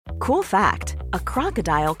Cool fact, a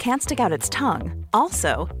crocodile can't stick out its tongue.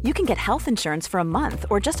 Also, you can get health insurance for a month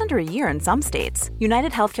or just under a year in some states.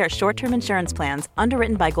 United Healthcare short-term insurance plans,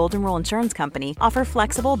 underwritten by Golden Rule Insurance Company, offer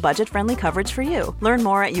flexible, budget-friendly coverage for you. Learn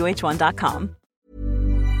more at uh1.com.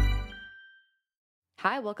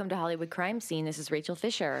 Hi, welcome to Hollywood Crime Scene. This is Rachel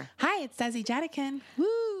Fisher. Hi, it's Desi Jadikin.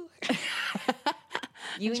 Woo!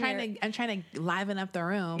 I'm trying to liven up the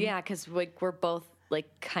room. Yeah, because we're both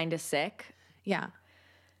kind of sick. Yeah,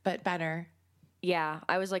 but better. Yeah,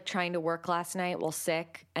 I was trying to work last night while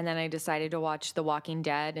sick, and then I decided to watch The Walking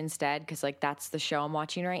Dead instead because that's the show I'm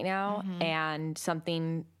watching right now, and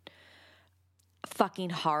something fucking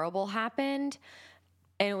horrible happened,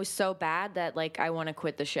 and it was so bad that I want to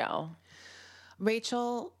quit the show.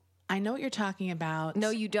 Rachel, I know what you're talking about.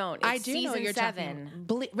 No, you don't. It's I do know what you're seven.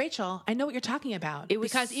 talking about. Rachel, I know what you're talking about.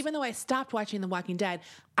 Because even though I stopped watching The Walking Dead,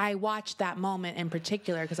 I watched that moment in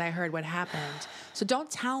particular because I heard what happened. So don't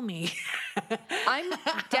tell me. I'm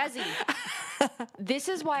Desi. This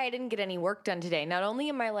is why I didn't get any work done today. Not only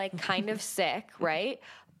am I kind of sick, right?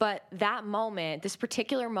 But that moment, this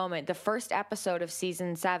particular moment, the first episode of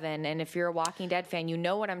season 7, and if you're a Walking Dead fan, you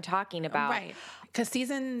know what I'm talking about. Right. Because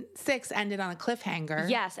season 6 ended on a cliffhanger.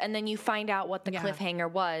 Yes, and then you find out what the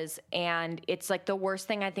cliffhanger was, and it's the worst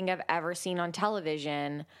thing I think I've ever seen on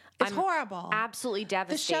television. It's horrible. Absolutely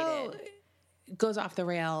devastated. The show goes off the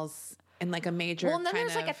rails in a major Well, and then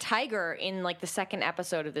there's a tiger in the second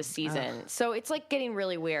episode of this season. So it's getting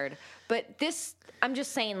really weird. But this, I'm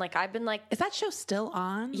just saying, I've been Is that show still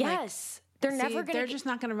on? Yes. They're never going to. They're just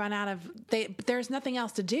not going to run out of. There's nothing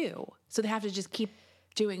else to do. So they have to just keep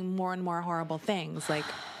doing more and more horrible things.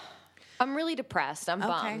 I'm really depressed. I'm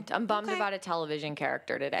bummed. I'm bummed about a television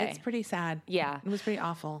character today. It's pretty sad. Yeah. It was pretty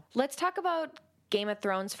awful. Let's talk about Game of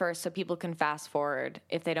Thrones first so people can fast forward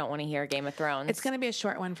if they don't want to hear Game of Thrones. It's going to be a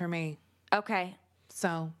short one for me. Okay.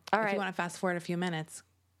 So if you want to fast forward a few minutes,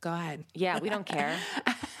 go ahead. Yeah, we don't care.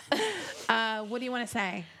 What do you want to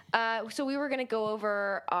say? So we were going to go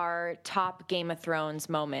over our top Game of Thrones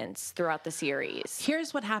moments throughout the series.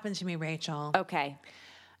 Here's what happened to me, Rachel. Okay.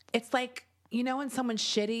 It's when someone's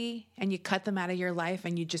shitty and you cut them out of your life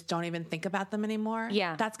and you just don't even think about them anymore?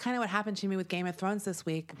 Yeah. That's kind of what happened to me with Game of Thrones this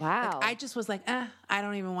week. Wow. I just was I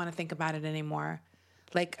don't even want to think about it anymore.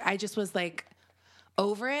 I just was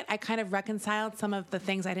over it. I kind of reconciled some of the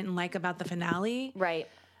things I didn't like about the finale. Right.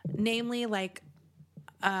 Namely,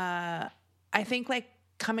 I think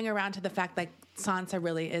coming around to the fact Sansa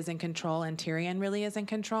really is in control and Tyrion really is in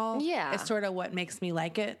control. Yeah. It's sort of what makes me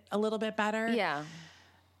like it a little bit better. Yeah.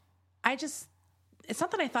 It's not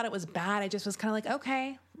that I thought it was bad. I just was kind of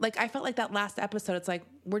okay. I felt that last episode, it's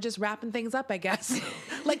we're just wrapping things up, I guess.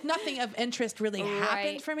 Nothing of interest really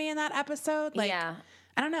happened for me in that episode. Yeah.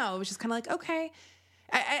 I don't know. It was just kind of okay.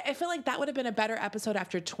 I feel that would have been a better episode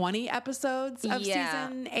after 20 episodes of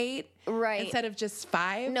season 8. Right. Instead of just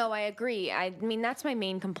 5. No, I agree. I mean, that's my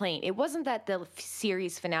main complaint. It wasn't that the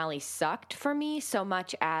series finale sucked for me so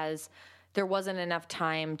much as there wasn't enough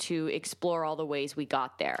time to explore all the ways we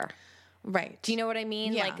got there. Right. Do you know what I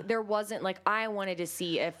mean? Yeah. There wasn't, I wanted to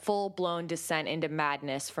see a full-blown descent into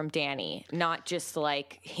madness from Dany, not just,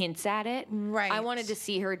 hints at it. Right. I wanted to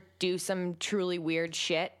see her do some truly weird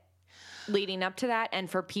shit leading up to that, and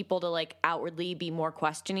for people to, outwardly be more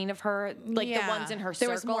questioning of her, the ones in her circle.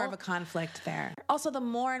 There was more of a conflict there. Also, the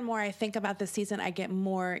more and more I think about this season, I get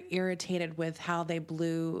more irritated with how they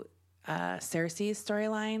blew Cersei's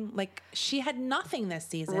storyline. She had nothing this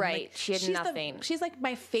season. Right. She had nothing. She's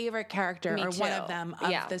my favorite character Me or too. one of them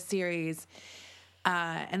of the series.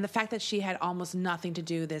 And the fact that she had almost nothing to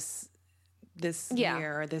do this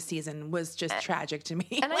year or this season was just tragic to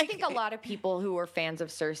me. And I think a lot of people who are fans of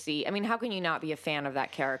Cersei, I mean, how can you not be a fan of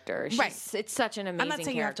that character? It's such an amazing character. I'm not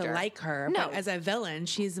saying you have to like her, but as a villain,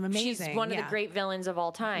 she's amazing. She's one of the great villains of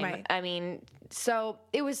all time. Right. I mean, so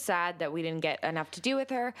it was sad that we didn't get enough to do with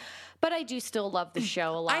her, but I do still love the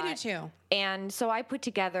show a lot. I do too. And so I put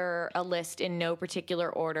together a list in no particular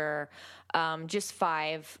order, just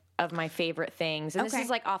 5 of my favorite things. And this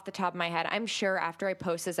is off the top of my head. I'm sure after I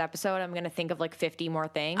post this episode, I'm going to think of 50 more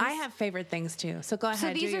things. I have favorite things too. So go ahead.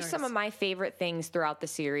 So these are some of my favorite things throughout the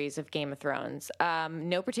series of Game of Thrones.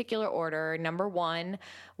 No particular order. Number 1,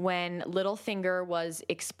 when Littlefinger was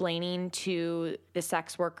explaining to the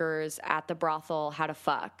sex workers at the brothel how to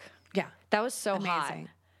fuck. Yeah. That was so amazing.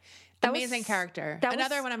 Amazing character.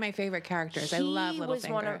 Another one of my favorite characters. I love Littlefinger. He was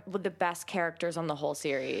one of the best characters on the whole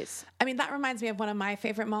series. I mean, that reminds me of one of my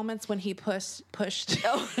favorite moments when he pushed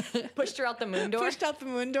her out the moon door. Pushed out the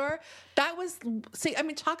moon door. That was,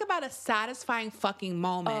 talk about a satisfying fucking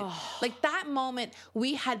moment. Oh. Like that moment,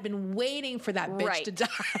 we had been waiting for that bitch to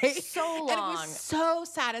die. So long. And it was so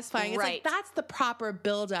satisfying. It's right. like, that's the proper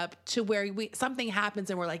buildup to where something happens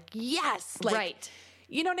and we're like, yes. Like, right.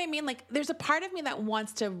 You know what I mean? Like, there's a part of me that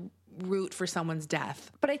wants to root for someone's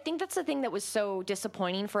death. But I think that's the thing that was so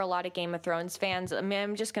disappointing for a lot of Game of Thrones fans. I mean,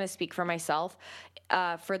 I'm just going to speak for myself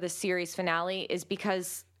for the series finale, is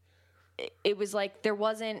because it was like there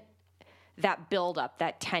wasn't that buildup,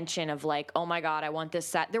 that tension of like, oh my God, I want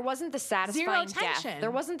this there wasn't the satisfying death.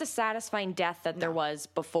 There wasn't the satisfying death that there was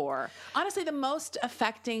before. Honestly, the most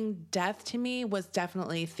affecting death to me was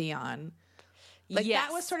definitely Theon. Like,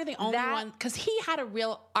 that was sort of the only one, because he had a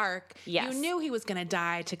real arc. Yes. You knew he was going to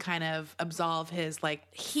die to kind of absolve his,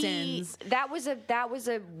 sins. That was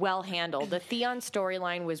a well handled. The Theon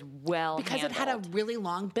storyline was well handled. Because it had a really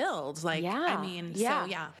long build. So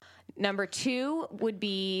yeah. Number 2 would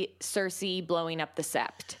be Cersei blowing up the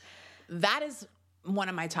Sept. That is one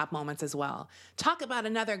of my top moments as well. Talk about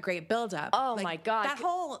another great buildup. Oh my God. That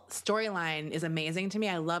whole storyline is amazing to me.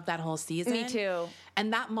 I love that whole season. Me too.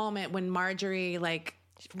 And that moment when Marjorie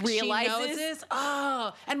realizes.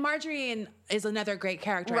 And Marjorie is another great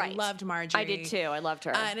character. Right. I loved Marjorie. I did too. I loved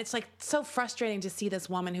her. And it's like so frustrating to see this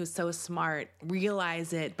woman who's so smart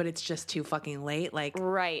realize it, but it's just too fucking late. Like,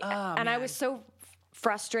 right. Oh, and man. I was so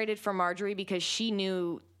frustrated for Marjorie because she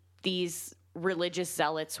knew these religious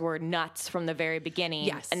zealots were nuts from the very beginning.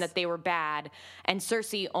 Yes. And that they were bad. And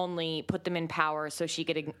Cersei only put them in power so she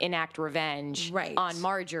could enact revenge on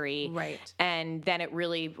Marjorie. Right. And then it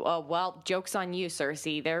really, joke's on you,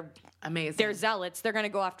 Cersei. They're amazing. They're zealots. They're going to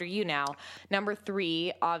go after you now. Number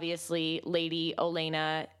 3, obviously, Lady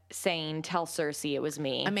Olenna saying, tell Cersei it was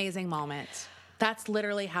me. Amazing moment. That's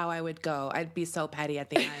literally how I would go. I'd be so petty at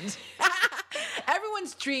the end.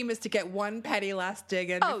 Everyone's dream is to get one petty last dig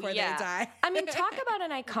in before they die. I mean, talk about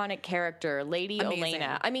an iconic character, Lady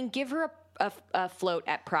Olenna. I mean, give her a float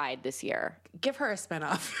at Pride this year. Give her a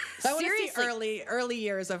spinoff. I want to see early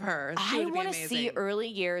years of her. I want to see early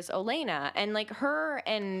years Olenna. And like her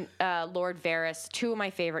and Lord Varys, 2 of my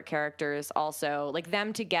favorite characters also. Like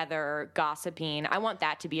them together, gossiping. I want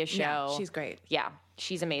that to be a show. Yeah, she's great. Yeah,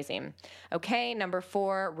 she's amazing. Okay, number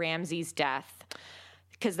 4, Ramsay's death.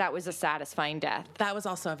 Because that was a satisfying death. That was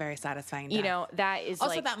also a very satisfying death. You know, that is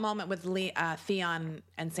also that moment with Theon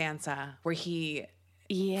and Sansa where he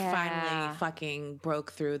finally fucking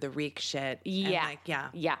broke through the reek shit. Yeah.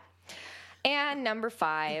 Yeah. And number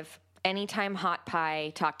 5, anytime Hot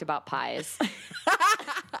Pie talked about pies.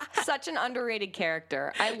 Such an underrated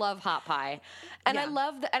character. I love Hot Pie. And I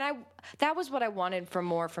love that was what I wanted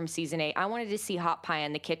from season 8. I wanted to see Hot Pie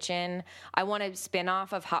in the kitchen. I wanted a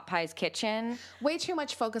spin-off of Hot Pie's kitchen. Way too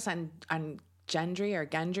much focus on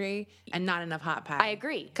Gendry and not enough Hot Pie. I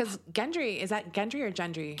agree. Because Gendry, is that Gendry or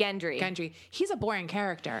Gendry? Gendry. He's a boring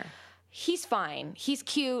character. He's fine. He's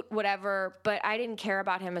cute, whatever, but I didn't care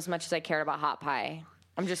about him as much as I cared about Hot Pie.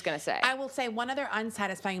 I'm just going to say. I will say one other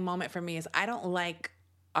unsatisfying moment for me is I don't like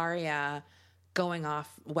Arya going off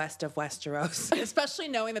west of Westeros, especially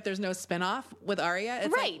knowing that there's no spinoff with Arya.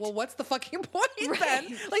 It's like, well, what's the fucking point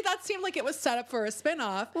then? Like that seemed like it was set up for a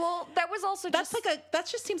spinoff. Well, that was also that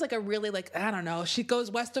just seems like a really I don't know. She goes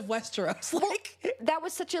west of Westeros. Like that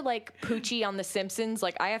was such a Poochie on The Simpsons.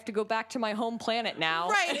 Like I have to go back to my home planet now.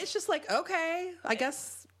 Right. It's just like, okay, I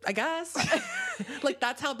guess. Like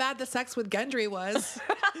that's how bad the sex with Gendry was.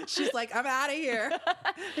 She's like, I'm out of here.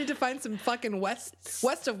 Need to find some fucking west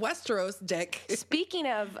of Westeros dick. Speaking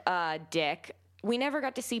of dick, we never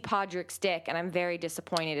got to see Podrick's dick, and I'm very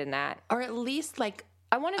disappointed in that. Or at least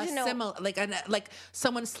I wanted to know, like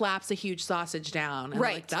someone slaps a huge sausage down, and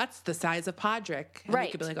like that's the size of Podrick, and we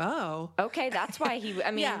could be like, oh, okay, that's why he. I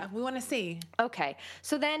mean, yeah, we want to see. Okay,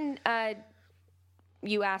 so then.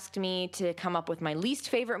 You asked me to come up with my least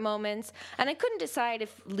favorite moments, and I couldn't decide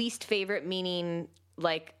if least favorite meaning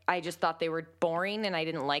I just thought they were boring and I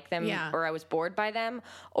didn't like them or I was bored by them,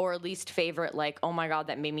 or least favorite oh my God,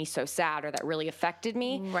 that made me so sad or that really affected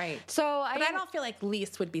me. Right. So I don't feel like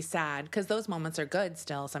least would be sad because those moments are good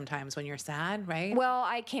still sometimes when you're sad, right? Well,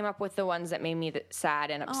 I came up with the ones that made me sad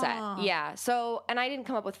and upset. Aww. Yeah. So, and I didn't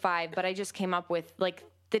come up with 5, but I just came up with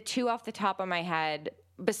the 2 off the top of my head.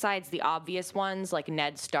 Besides the obvious ones like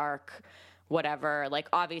Ned Stark, whatever,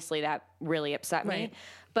 obviously that really upset me.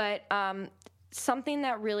 But something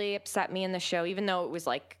that really upset me in the show, even though it was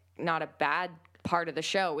not a bad part of the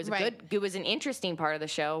show. It was it was an interesting part of the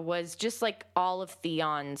show, was just like all of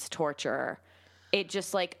Theon's torture. It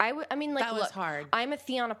just like I mean, like, that was hard. I'm a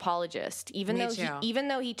Theon apologist, even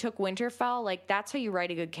though he took Winterfell. Like, that's how you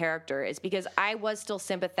write a good character, is because I was still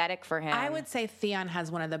sympathetic for him. I would say Theon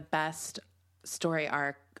has one of the best story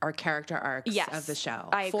arc or character arcs of the show.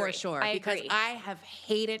 For sure. Because I have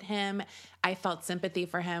hated him. I felt sympathy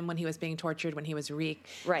for him when he was being tortured, when he was Reek.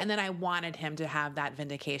 Right. And then I wanted him to have that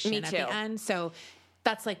vindication at the end. So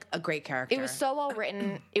that's like a great character. It was so well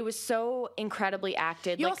written. It was so incredibly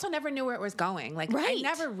acted. You also never knew where it was going. Like, I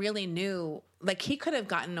never really knew. Like, he could have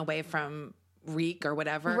gotten away from Reek or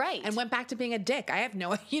whatever, and went back to being a dick. I have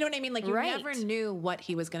no, you know what I mean? Like, you never knew what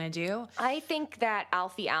he was going to do. I think that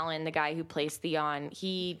Alfie Allen, the guy who plays Theon,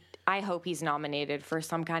 I hope he's nominated for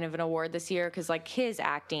some kind of an award this year, because like his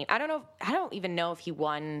acting, I don't even know if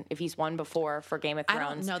he's won before for Game of Thrones.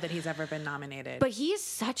 I don't know that he's ever been nominated. But he's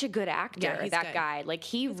such a good actor, that guy. Like,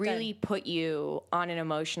 he's really put you on an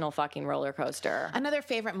emotional fucking roller coaster. Another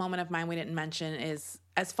favorite moment of mine we didn't mention is,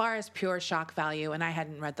 as far as pure shock value, and I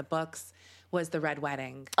hadn't read the books, was the Red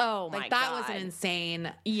Wedding. Oh my God. That was an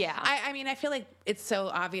insane. Yeah. I mean, I feel like it's so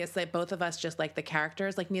obvious that both of us just like the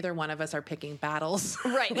characters. Like, neither one of us are picking battles.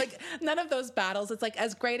 Right. Like, none of those battles, it's like,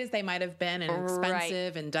 as great as they might have been and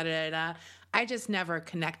expensive and da-da-da-da, I just never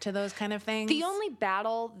connect to those kind of things. The only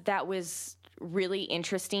battle that was really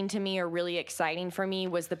interesting to me or really exciting for me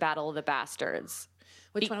was the Battle of the Bastards.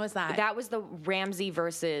 Which one was that? That was the Ramsay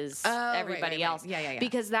versus everybody else. Yeah.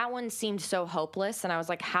 Because that one seemed so hopeless, and I was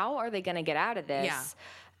like, how are they going to get out of this? Yeah.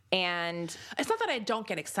 And it's not that I don't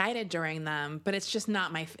get excited during them, but it's just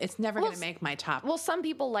not it's never going to make my top. Well, some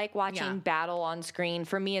people like watching battle on screen.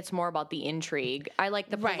 For me, it's more about the intrigue. I like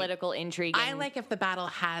the political intrigue. I like if the battle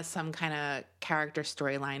has some kind of character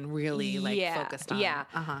storyline really focused on. Yeah.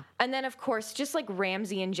 And then, of course, just like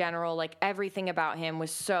Ramsay in general, like everything about him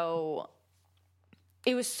was so...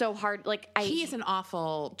 It was so hard. Like, he's an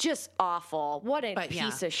awful, just awful. What a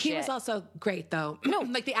piece of shit. He was also great, though. No,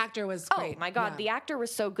 like, the actor was great. Oh my God, the actor was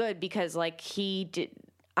so good, because like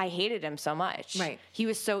I hated him so much. Right. He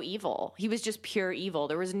was so evil. He was just pure evil.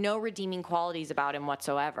 There was no redeeming qualities about him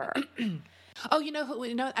whatsoever. Oh,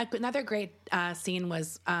 another great scene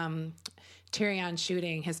was Tyrion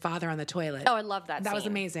shooting his father on the toilet. Oh, I love that scene. That was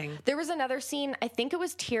amazing. There was another scene, I think it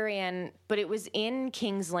was Tyrion, but it was in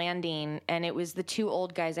King's Landing, and it was the two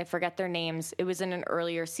old guys. I forget their names. It was in an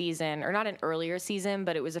earlier season, or not an earlier season,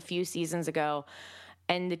 but it was a few seasons ago.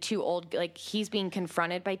 And the two old, like, he's being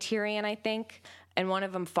confronted by Tyrion, I think, and one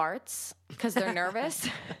of them farts because they're nervous.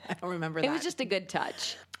 I don't remember that. It was just a good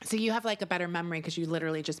touch. So you have like a better memory because you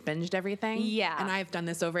literally just binged everything. Yeah. And I've done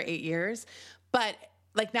this over 8 years. But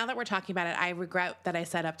like, now that we're talking about it, I regret that I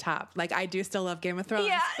said up top, like, I do still love Game of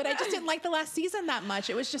Thrones, but I just didn't like the last season that much.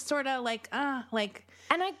 It was just sort of like, and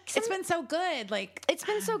it's been so good. Like, it's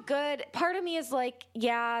been so good. Part of me is like,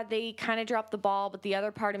 yeah, they kind of dropped the ball, but the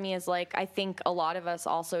other part of me is like, I think a lot of us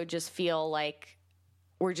also just feel like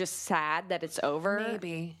we're just sad that it's over.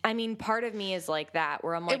 Maybe. I mean, part of me is like that,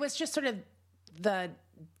 where I'm like, it was just sort of the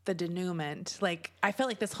denouement. Like, I felt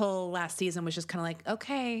like this whole last season was just kind of like,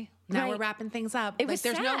 okay, now we're wrapping things up. It was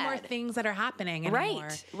there's sad. no more things that are happening anymore.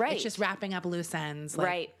 Right. It's just wrapping up loose ends. Like,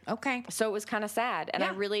 right. Okay. So it was kind of sad, and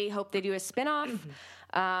I really hope they do a spinoff.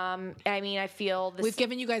 I mean, I feel we've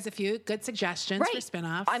given you guys a few good suggestions for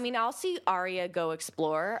spinoffs. I mean, I'll see Arya go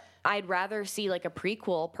explore. I'd rather see like a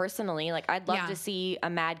prequel personally. Like, I'd love to see a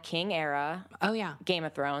Mad King era. Oh yeah, Game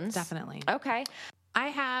of Thrones. Definitely. Okay. I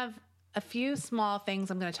have a few small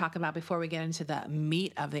things I'm going to talk about before we get into the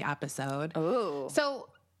meat of the episode. Ooh. So,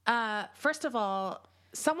 first of all,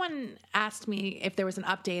 someone asked me if there was an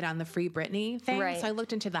update on the Free Britney thing. Right. So I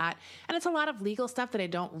looked into that. And it's a lot of legal stuff that I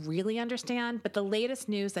don't really understand. But the latest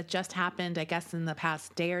news that just happened, I guess, in the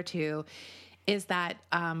past day or two, is that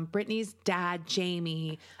Britney's dad,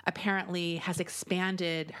 Jamie, apparently has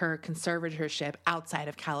expanded her conservatorship outside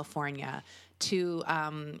of California to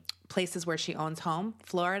places where she owns home,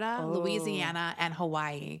 Florida, Louisiana, and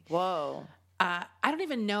Hawaii. Whoa. I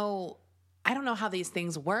don't know how these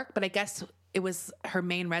things work, but I guess it was her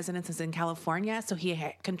main residence is in California, so he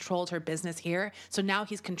controlled her business here. So now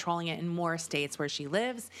he's controlling it in more states where she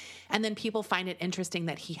lives. And then people find it interesting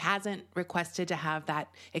that he hasn't requested to have that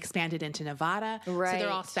expanded into Nevada. Right. So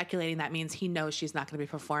they're all speculating that means he knows she's not going to be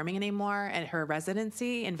performing anymore at her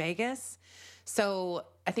residency in Vegas. So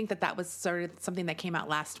I think that was sort of something that came out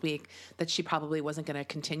last week, that she probably wasn't going to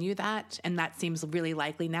continue that. And that seems really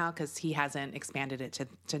likely now because he hasn't expanded it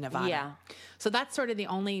to Nevada. Yeah. So that's sort of the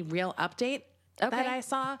only real update that I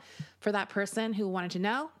saw for that person who wanted to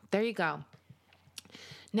know. There you go.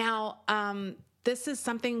 Now, this is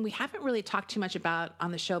something we haven't really talked too much about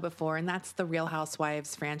on the show before, and that's the Real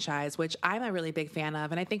Housewives franchise, which I'm a really big fan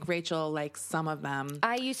of, and I think Rachel likes some of them.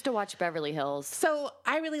 I used to watch Beverly Hills. So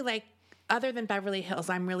I really like, other than Beverly Hills,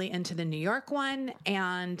 I'm really into the New York one,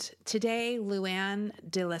 and today Luann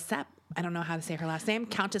de Lesseps, I don't know how to say her last name,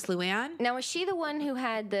 Countess Luann. Now, is she the one who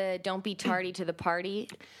had the "Don't be tardy to the party"?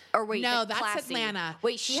 Or wait, no, that's classy. Atlanta.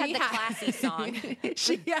 Wait, she had the classy song.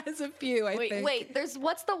 She has a few, I think. Wait, there's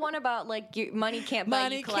what's the one about like money can't buy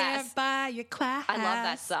you class? Money can't buy you class. I love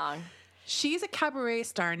that song. She's a cabaret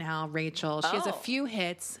star now, Rachel. She has a few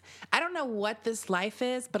hits. I don't know what this life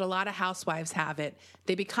is, but a lot of housewives have it.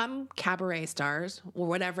 They become cabaret stars, or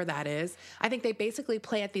whatever that is. I think they basically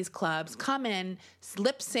play at these clubs, come in,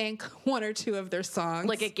 lip sync one or two of their songs.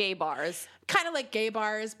 Like at gay bars. Kind of like gay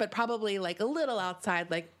bars, but probably like a little outside,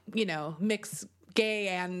 like, mix gay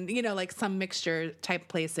and, like some mixture type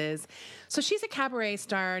places. So she's a cabaret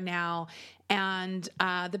star now. And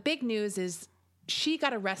the big news is, she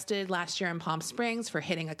got arrested last year in Palm Springs for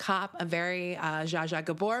hitting a cop, a very Zsa Zsa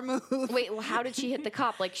Gabor move. Wait, well, how did she hit the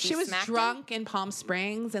cop? Like she was smacked drunk him? in Palm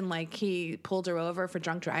Springs, and like he pulled her over for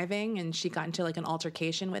drunk driving, and she got into like an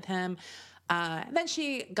altercation with him. Then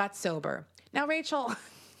she got sober. Now, Rachel,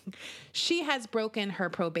 she has broken her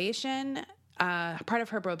probation. Part of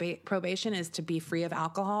her probation is to be free of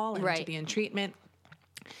alcohol and to be in treatment.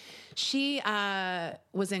 She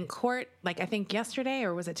was in court, like I think yesterday,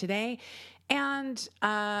 or was it today? And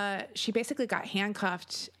she basically got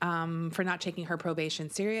handcuffed for not taking her probation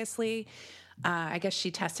seriously. I guess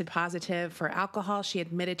she tested positive for alcohol. She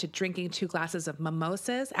admitted to drinking 2 glasses of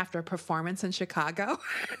mimosas after a performance in Chicago.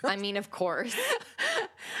 I mean, of course.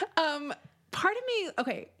 Part of me,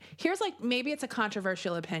 okay, here's like, maybe it's a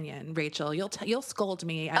controversial opinion, Rachel. You'll scold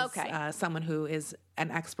me as someone who is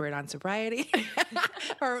an expert on sobriety,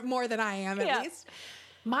 or more than I am at least.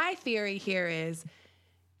 My theory here is,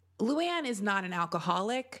 Luann is not an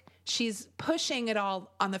alcoholic. She's pushing it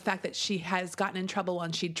all on the fact that she has gotten in trouble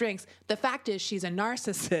when she drinks. The fact is she's a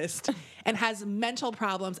narcissist and has mental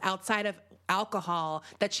problems outside of alcohol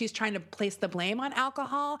that she's trying to place the blame on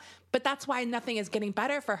alcohol. But that's why nothing is getting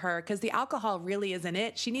better for her, because the alcohol really isn't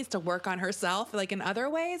it. She needs to work on herself, like in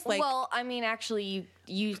other ways. Like, well, I mean, actually,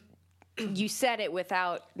 you said it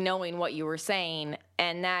without knowing what you were saying,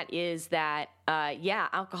 and that is that,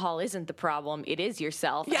 alcohol isn't the problem. It is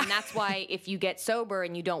yourself. Yeah. And that's why if you get sober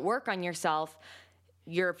and you don't work on yourself,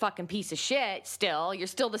 you're a fucking piece of shit still. You're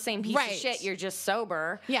still the same piece of shit. You're just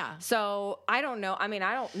sober. Yeah. So I don't know. I mean,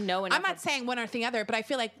 I don't know enough. I'm not saying one or the other, but I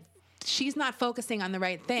feel like she's not focusing on the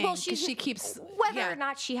right thing. Well, she keeps... Whether or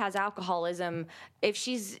not she has alcoholism, if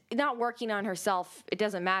she's not working on herself, it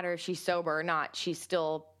doesn't matter if she's sober or not. She's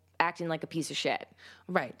still acting like a piece of shit.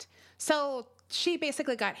 Right. So she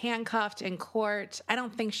basically got handcuffed in court. I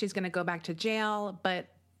don't think she's going to go back to jail, but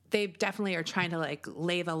they definitely are trying to like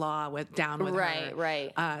lay the law down with her.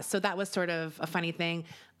 Right. So that was sort of a funny thing.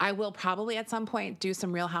 I will probably at some point do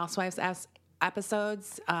some Real Housewives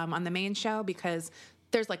episodes on the main show, because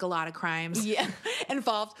there's like a lot of crimes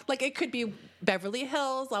involved. Like it could be Beverly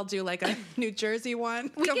Hills. I'll do like a New Jersey one.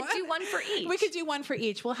 We could do one for each. We could do one for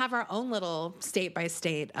each. We'll have our own little state by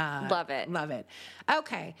state. Love it.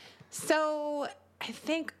 Okay. So I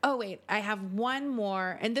think, I have one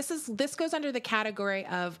more. And this goes under the category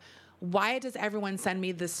of, why does everyone send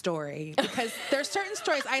me this story? Because there's certain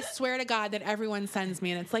stories, I swear to God, that everyone sends me,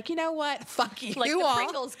 and it's like, you know what? Fuck you. Like the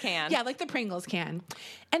Pringles can. Yeah, like the Pringles can.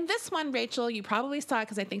 And this one, Rachel, you probably saw it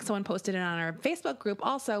because I think someone posted it on our Facebook group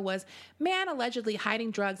also, was man allegedly hiding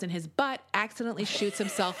drugs in his butt accidentally shoots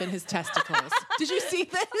himself in his testicles. Did you see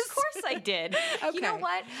this? Of course I did. Okay. You know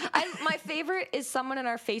what? My favorite is someone in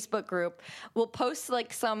our Facebook group will post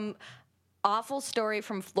like some awful story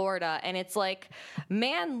from Florida, and it's like,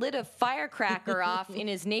 man lit a firecracker off in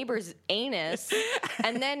his neighbor's anus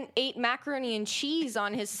and then ate macaroni and cheese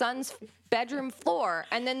on his son's bedroom floor,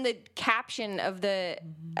 and then the caption of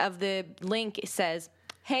the link says,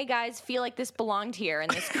 hey guys, feel like this belonged here in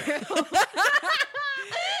this group.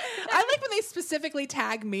 I like when they specifically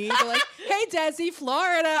tag me. They're like, hey, Desi,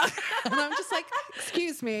 Florida. And I'm just like,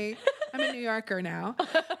 excuse me, I'm a New Yorker now.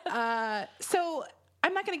 So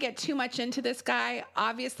I'm not going to get too much into this guy.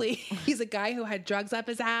 Obviously, he's a guy who had drugs up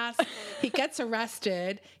his ass. He gets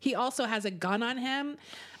arrested. He also has a gun on him.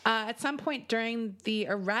 At some point during the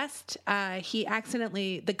arrest,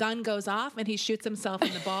 the gun goes off and he shoots himself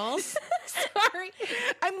in the balls. Sorry.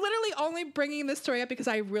 I'm literally only bringing this story up because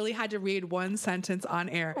I really had to read one sentence on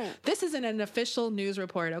air. This isn't an official news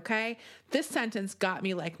report, okay? This sentence got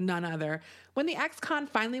me like none other. When the ex-con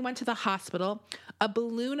finally went to the hospital, a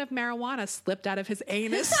balloon of marijuana slipped out of his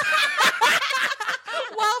anus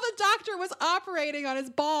while the doctor was operating on his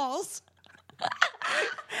balls.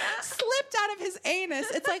 Slipped out of his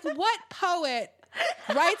anus. It's like, what poet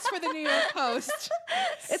writes for the New York Post?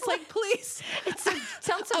 It's like, please. It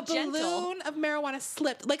sounds so a gentle. balloon of marijuana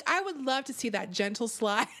slipped. Like, I would love to see that gentle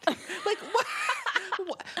slide. Like, what?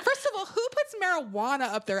 First of all, who puts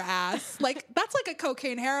marijuana up their ass? Like, that's like a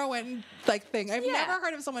cocaine heroin like thing. I've never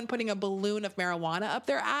heard of someone putting a balloon of marijuana up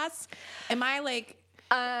their ass. Am I like?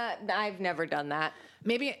 I've never done that.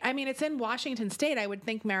 Maybe, I mean, it's in Washington State. I would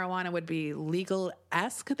think marijuana would be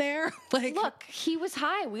legal-esque there. Like, look, he was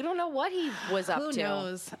high. We don't know what he was up to. Who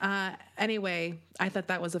knows? Anyway, I thought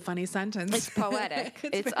that was a funny sentence. It's poetic.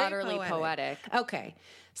 It's utterly poetic. Okay.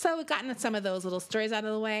 So we've gotten some of those little stories out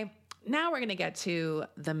of the way. Now we're going to get to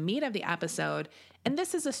the meat of the episode. And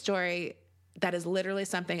this is a story that is literally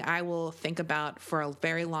something I will think about for a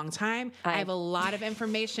very long time. I have a lot of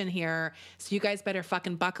information here, so you guys better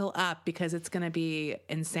fucking buckle up because it's going to be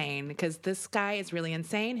insane. Because this guy is really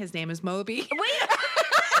insane. His name is Moby. Wait.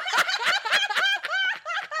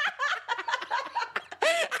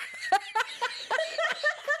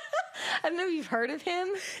 I don't know if you've heard of him.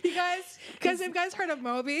 You guys have you guys heard of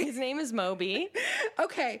Moby? His name is Moby.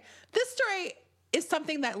 Okay. This story is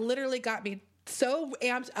something that literally got me so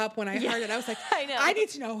amped up when I heard it. I was like, I need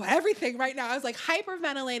to know everything right now. I was like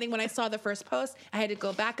hyperventilating when I saw the first post. I had to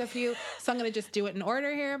go back a few, so I'm going to just do it in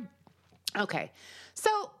order here. Okay.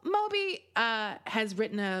 So Moby has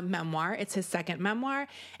written a memoir. It's his second memoir.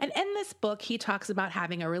 And in this book, he talks about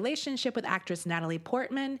having a relationship with actress Natalie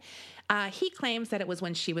Portman. He claims that it was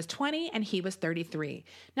when she was 20 and he was 33.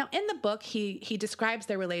 Now, in the book, he describes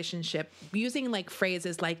their relationship using like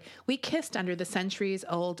phrases like, we kissed under the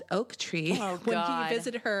centuries-old oak tree when he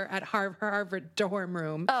visited her at Harvard dorm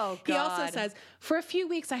room. Oh, God. He also says, for a few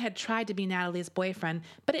weeks, I had tried to be Natalie's boyfriend,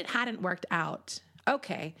 but it hadn't worked out.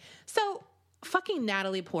 Okay. So fucking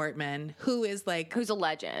Natalie Portman, who's a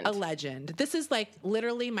legend. A legend. This is like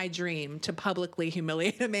literally my dream to publicly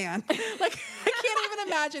humiliate a man. Like, I can't even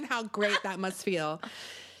imagine how great that must feel.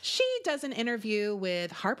 She does an interview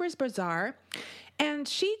with Harper's Bazaar, and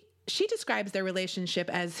she describes their relationship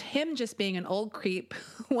as him just being an old creep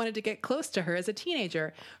who wanted to get close to her as a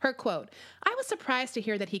teenager. Her quote, I was surprised to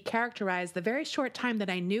hear that he characterized the very short time that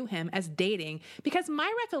I knew him as dating because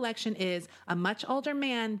my recollection is a much older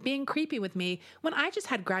man being creepy with me when I just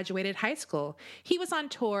had graduated high school. He was on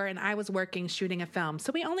tour and I was working shooting a film,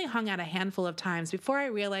 so we only hung out a handful of times before I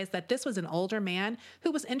realized that this was an older man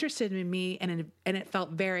who was interested in me and it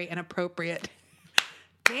felt very inappropriate.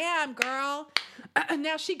 Damn, girl.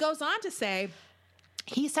 Now she goes on to say,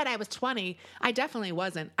 he said I was 20. I definitely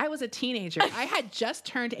wasn't. I was a teenager. I had just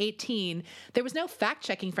turned 18. There was no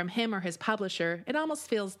fact-checking from him or his publisher. It almost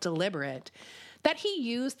feels deliberate. That he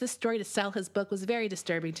used this story to sell his book was very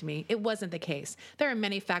disturbing to me. It wasn't the case. There are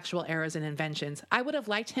many factual errors and inventions. I would have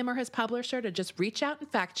liked him or his publisher to just reach out and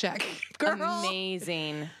fact-check. Girl.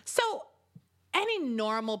 Amazing. So any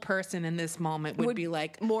normal person in this moment would be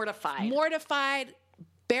like... Mortified.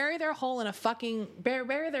 Bury their hole in a fucking...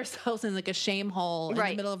 Bury themselves in like a shame hole in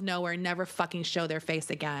the middle of nowhere and never fucking show their face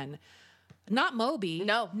again. Not Moby.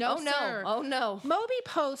 No, sir. Oh, no. Moby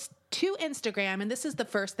posts to Instagram, and this is the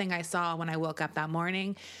first thing I saw when I woke up that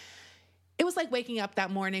morning. It was like waking up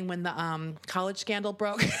that morning when the college scandal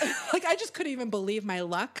broke. Like, I just couldn't even believe my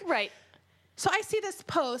luck. Right. So I see this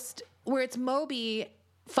post where it's Moby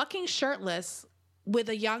fucking shirtless with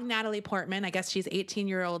a young Natalie Portman. I guess she's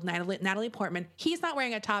 18-year-old Natalie Portman. He's not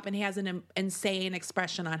wearing a top, and he has an insane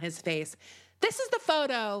expression on his face. This is the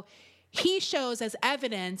photo he shows as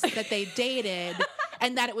evidence that they dated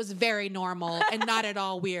and that it was very normal and not at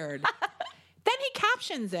all weird. Then he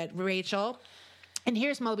captions it, Rachel. And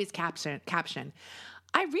here's Moby's caption.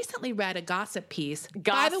 I recently read a gossip piece.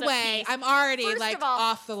 By the way, I'm already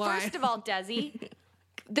off the line. First of all, Desi,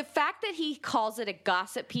 the fact that he calls it a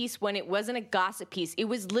gossip piece when it wasn't a gossip piece, it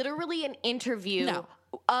was literally an interview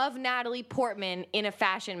of Natalie Portman in a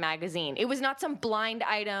fashion magazine. It was not some blind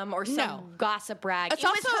item or some gossip rag. It's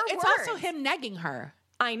also him negging her.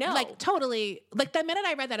 I know. Like, totally. Like, the minute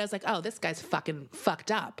I read that, I was like, oh, this guy's fucking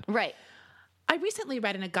fucked up. Right. I recently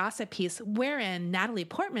read in a gossip piece wherein Natalie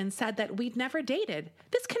Portman said that we'd never dated.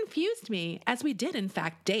 This confused me, as we did, in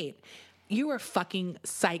fact, date. You were fucking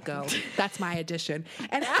psycho. That's my addition.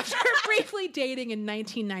 And after briefly dating in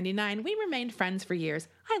 1999, we remained friends for years.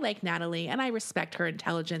 I like Natalie and I respect her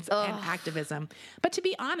intelligence and activism. But to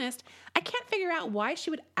be honest, I can't figure out why she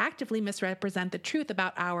would actively misrepresent the truth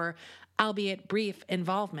about our, albeit brief,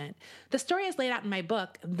 involvement. The story as laid out in my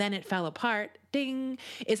book, Then It Fell Apart, ding,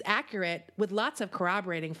 is accurate with lots of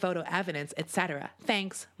corroborating photo evidence, etc.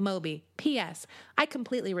 Thanks, Moby. P.S. I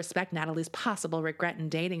completely respect Natalie's possible regret in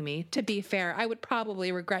dating me. To be fair, I would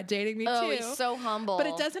probably regret dating me too. Oh, he's so humble. But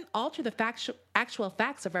it doesn't alter the actual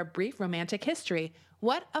facts of our brief romantic history.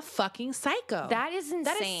 What a fucking psycho. That is insane.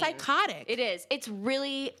 That is psychotic. It is. It's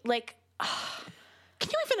really like... Can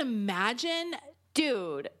you even imagine?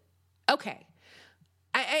 Dude. Okay.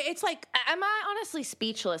 It's like... Am I honestly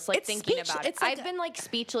speechless, like, thinking about it? I've been, like,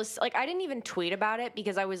 speechless. Like, I didn't even tweet about it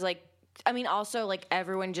because I was, like... I mean, also, like,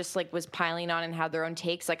 everyone just, like, was piling on and had their own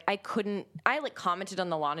takes. Like, I, like, commented on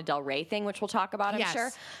the Lana Del Rey thing, which we'll talk about, I'm sure.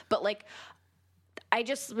 But, like... I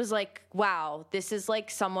just was like, wow, this is like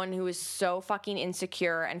someone who is so fucking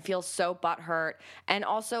insecure and feels so butthurt. And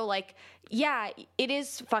also, like, yeah, it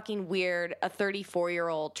is fucking weird, a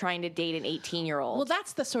 34-year-old trying to date an 18-year-old. Well,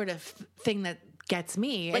 that's the sort of thing that gets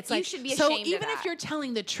me. Like, it's you like, should be ashamed of that. So even if you're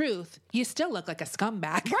telling the truth, you still look like a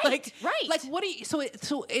scumbag. Right, right. Like, what do you... So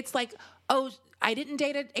it's like, oh, I didn't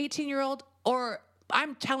date an 18-year-old, or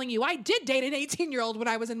I'm telling you, I did date an 18-year-old when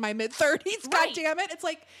I was in my mid-30s. Right. God damn it. It's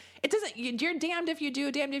like... It doesn't, you're damned if you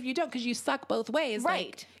do, damned if you don't, because you suck both ways. Right.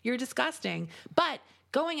 Like, you're disgusting. But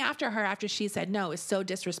going after her after she said no is so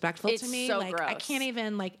disrespectful to me. So like, gross. I can't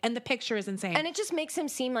even, like, and the picture is insane. And it just makes him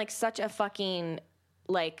seem like such a fucking,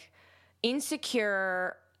 like,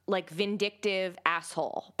 insecure, like, vindictive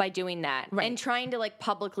asshole by doing that. Right. And trying to, like,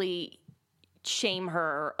 publicly shame her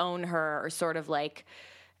or own her or sort of, like,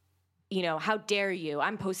 you know, how dare you?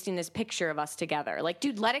 I'm posting this picture of us together. Like,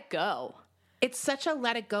 dude, let it go. It's such a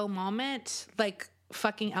let it go moment. Like,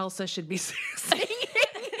 fucking Elsa should be saying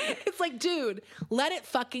it. It's like, dude, let it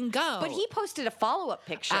fucking go. But he posted a follow-up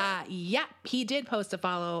picture. Yeah, he did post a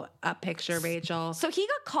follow-up picture, Rachel. So he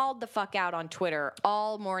got called the fuck out on Twitter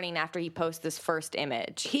all morning after he posted this first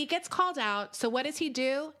image. He gets called out. So what does he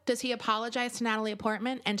do? Does he apologize to Natalie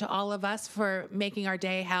Portman and to all of us for making our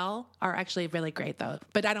day hell? Are actually really great, though.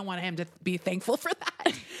 But I don't want him to be thankful for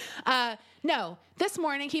that. No, this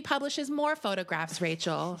morning he publishes more photographs,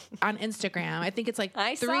 Rachel, on Instagram. I think it's like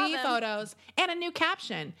 3 photos and a new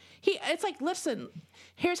caption. It's like, listen,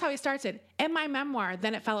 here's how he starts it. In my memoir,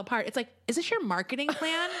 Then It Fell Apart. It's like, is this your marketing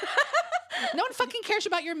plan? No one fucking cares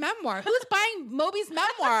about your memoir. Who's buying Moby's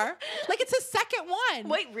memoir? Like, it's his second one.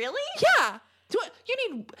 Wait, really? Yeah.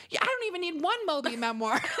 I don't even need one Moby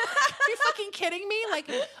memoir. Are you fucking kidding me? Like,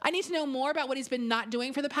 I need to know more about what he's been not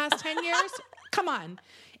doing for the past 10 years? Come on.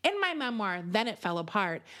 In my memoir, Then It Fell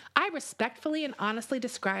Apart, I respectfully and honestly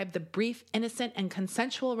describe the brief, innocent, and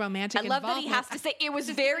consensual romantic involvement. I love that he has to say it was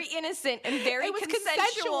very innocent and very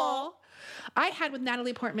consensual. I had with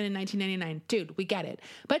Natalie Portman in 1999. Dude, we get it.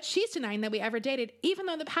 But she's denying that we ever dated, even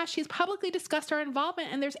though in the past she's publicly discussed our involvement,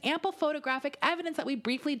 and there's ample photographic evidence that we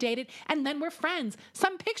briefly dated and then we're friends.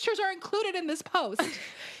 Some pictures are included in this post.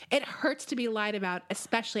 It hurts to be lied about,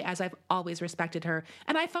 especially as I've always respected her,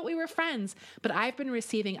 and I thought we were friends. But I've been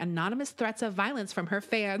receiving anonymous threats of violence from her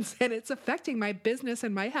fans, and it's affecting my business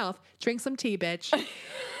and my health. Drink some tea, bitch.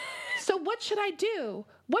 So what should I do?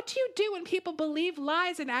 What do you do when people believe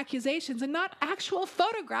lies and accusations and not actual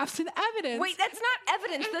photographs and evidence? Wait, that's not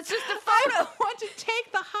evidence. That's just a photo. I want to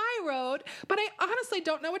take the high road, but I honestly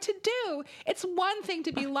don't know what to do. It's one thing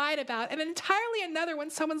to be lied about, and entirely another when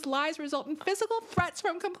someone's lies result in physical threats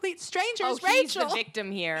from complete strangers. Oh, Rachel, he's the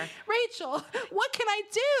victim here. Rachel, what can I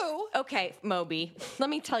do? Okay, Moby, let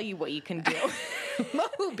me tell you what you can do.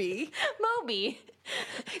 Moby.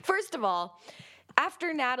 First of all,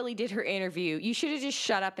 after Natalie did her interview, you should have just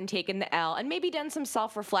shut up and taken the L and maybe done some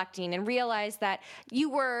self-reflecting and realized that you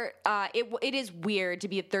were, it is weird to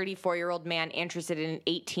be a 34-year-old man interested in an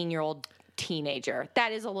 18-year-old teenager.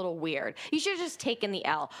 That is a little weird. You should have just taken the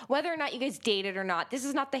L. Whether or not you guys dated or not, this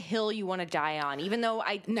is not the hill you want to die on, even though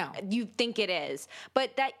you think it is.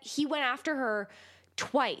 But that he went after her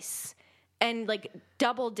twice and like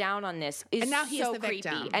doubled down on this is and now he's so the creepy.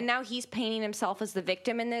 victim. And now he's painting himself as the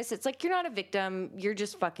victim in this. It's like, you're not a victim. You're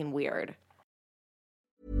just fucking weird.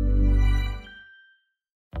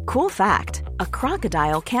 Cool fact, a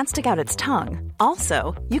crocodile can't stick out its tongue.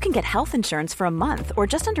 Also, you can get health insurance for a month or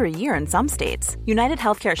just under a year in some states. United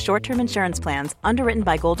Healthcare short-term insurance plans, underwritten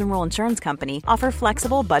by Golden Rule Insurance Company, offer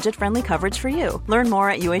flexible, budget-friendly coverage for you. Learn more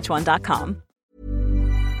at uh1.com.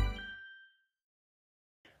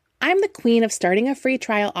 I'm the queen of starting a free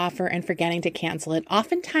trial offer and forgetting to cancel it,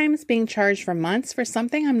 oftentimes being charged for months for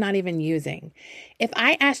something I'm not even using. If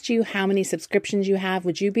I asked you how many subscriptions you have,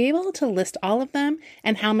 would you be able to list all of them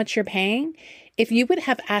and how much you're paying? If you would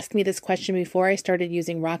have asked me this question before I started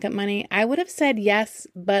using Rocket Money, I would have said yes,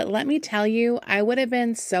 but let me tell you, I would have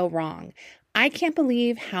been so wrong. I can't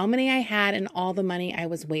believe how many I had and all the money I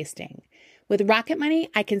was wasting. With Rocket Money,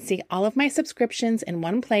 I can see all of my subscriptions in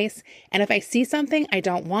one place, and if I see something I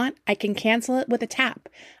don't want, I can cancel it with a tap.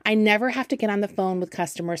 I never have to get on the phone with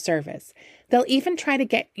customer service. They'll even try to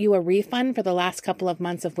get you a refund for the last couple of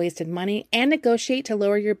months of wasted money and negotiate to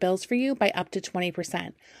lower your bills for you by up to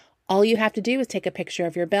 20%. All you have to do is take a picture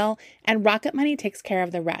of your bill, and Rocket Money takes care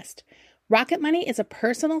of the rest. Rocket Money is a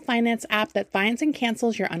personal finance app that finds and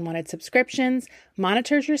cancels your unwanted subscriptions,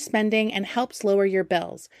 monitors your spending, and helps lower your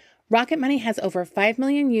bills. Rocket Money has over 5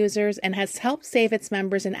 million users and has helped save its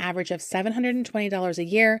members an average of $720 a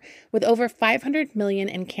year with over 500 million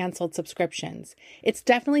in canceled subscriptions. It's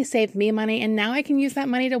definitely saved me money, and now I can use that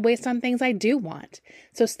money to waste on things I do want.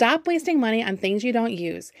 So stop wasting money on things you don't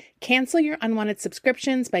use. Cancel your unwanted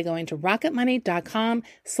subscriptions by going to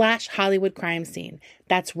rocketmoney.com/Hollywood crime scene.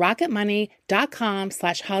 That's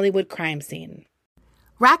rocketmoney.com/Hollywood crime scene.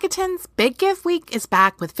 Rakuten's Big Give Week is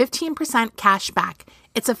back with 15% cash back.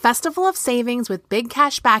 It's a festival of savings with big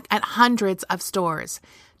cash back at hundreds of stores.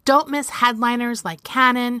 Don't miss headliners like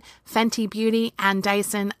Canon, Fenty Beauty, and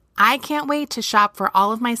Dyson. I can't wait to shop for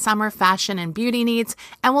all of my summer fashion and beauty needs,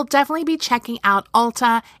 and will definitely be checking out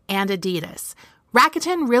Ulta and Adidas.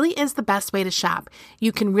 Rakuten really is the best way to shop.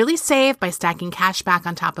 You can really save by stacking cash back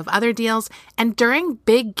on top of other deals, and during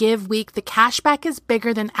Big Give Week, the cash back is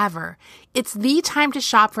bigger than ever. It's the time to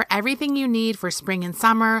shop for everything you need for spring and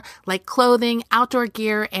summer, like clothing, outdoor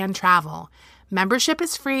gear, and travel. Membership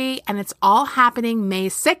is free, and it's all happening May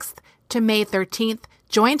 6th to May 13th.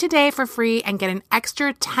 Join today for free and get an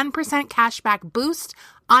extra 10% cashback boost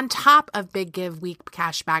on top of Big Give Week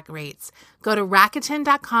cashback rates. Go to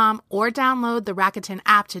Rakuten.com or download the Rakuten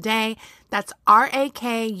app today. That's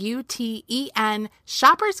Rakuten.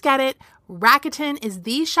 Shoppers get it. Rakuten is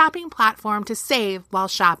the shopping platform to save while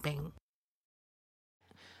shopping.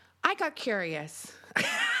 I got curious.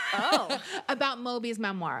 About Moby's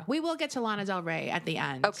memoir. We will get to Lana Del Rey at the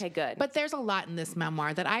end. Okay, good. But there's a lot in this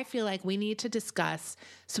memoir that I feel like we need to discuss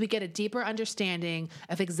so we get a deeper understanding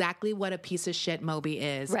of exactly what a piece of shit Moby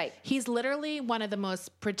is. Right. He's literally one of the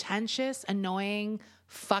most pretentious, annoying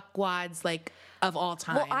fuckwads of all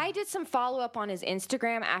time. Well, I did some follow-up on his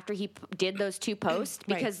Instagram after he did those two posts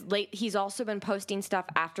because he's also been posting stuff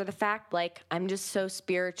after the fact, like, I'm just so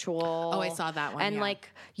spiritual. Oh, I saw that one, And,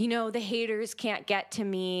 yeah. the haters can't get to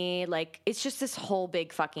me. Like, it's just this whole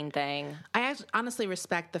big fucking thing. I honestly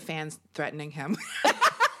respect the fans threatening him.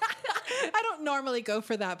 I don't normally go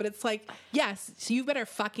for that, but it's like, yes, so you better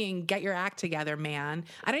fucking get your act together, man.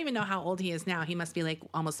 I don't even know how old he is now. He must be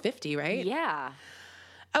almost 50, right? Yeah.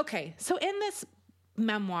 Okay, so in this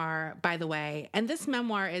memoir, by the way, and this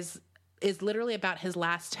memoir is literally about his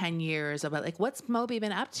last 10 years, about what's Moby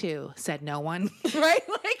been up to? Said no one, right?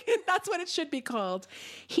 That's what it should be called.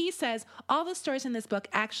 He says, all the stories in this book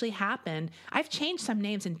actually happened. I've changed some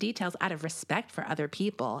names and details out of respect for other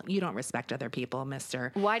people. You don't respect other people,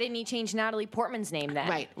 mister. Why didn't he change Natalie Portman's name then?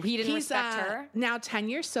 Right. He didn't respect her? Now 10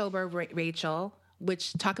 years sober, Rachel,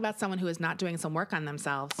 which talk about someone who is not doing some work on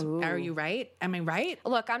themselves. Ooh. Are you right? Am I right?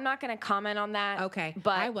 Look, I'm not going to comment on that. Okay,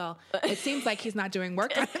 but I will. It seems like he's not doing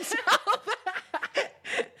work on himself.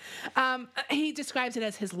 He describes it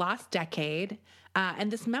as his lost decade.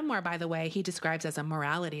 And this memoir, by the way, he describes as a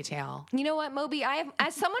morality tale. You know what, Moby?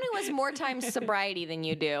 As someone who has more times sobriety than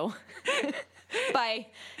you do, by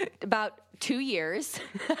about 2 years.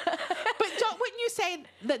 But wouldn't you say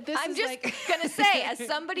that this I'm is just going to say, as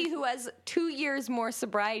somebody who has 2 years more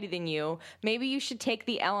sobriety than you, maybe you should take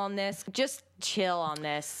the L on this. Just chill on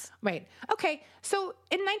this. Right. Okay. So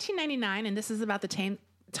in 1999, and this is about the time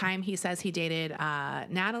he says he dated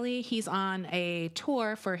Natalie, he's on a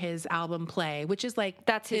tour for his album Play, which is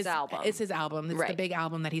that's his album. It's his album. It's the big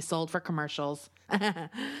album that he sold for commercials. What?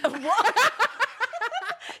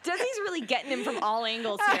 Desi's really getting him from all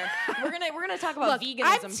angles here. We're gonna talk about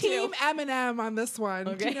veganism I'm too. Team Eminem on this one.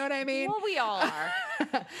 Okay. Do you know what I mean? Well, we all are.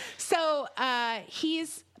 So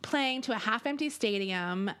he's playing to a half-empty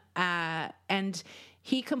stadium, and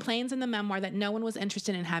He complains in the memoir that no one was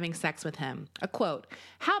interested in having sex with him. A quote,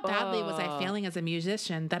 "How badly was I failing as a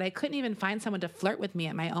musician that I couldn't even find someone to flirt with me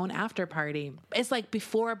at my own after party?" It's like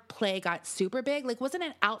before Play got super big, like wasn't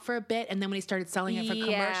it out for a bit and then when he started selling it for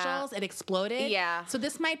commercials, it exploded? Yeah. So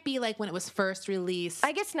this might be like when it was first released.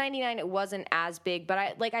 I guess 99 it wasn't as big, but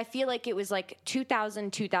I feel like it was like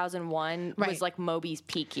 2000, 2001 was like Moby's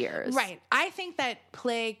peak years. Right. I think that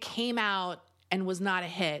Play came out and was not a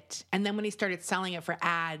hit. And then when he started selling it for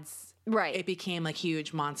ads, it became like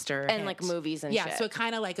huge monster and hit. like movies and shit. So it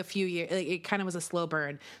kind of like a few years, it kind of was a slow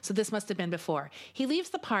burn. So this must have been before. He leaves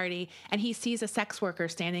the party and he sees a sex worker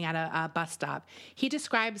standing at a bus stop. He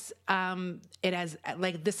describes it as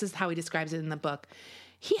like, this is how he describes it in the book.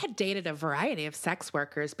 He had dated a variety of sex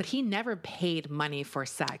workers, but he never paid money for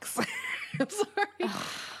sex. I'm sorry.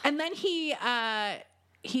 And then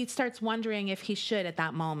he starts wondering if he should at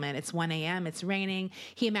that moment. It's 1 a.m., it's raining.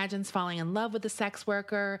 He imagines falling in love with the sex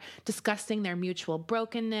worker, discussing their mutual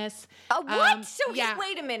brokenness. What?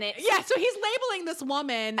 Wait a minute. Yeah, so he's labeling this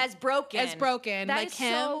woman as broken. That like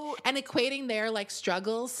him, and equating their like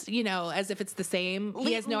struggles, as if it's the same.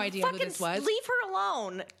 He has no idea who this was. Leave her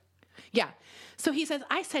alone. Yeah. So he says,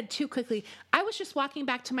 "I said too quickly, I was just walking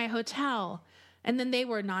back to my hotel." And then they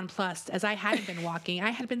were nonplussed, as I hadn't been walking. I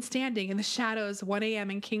had been standing in the shadows 1 a.m.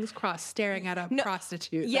 in King's Cross staring at a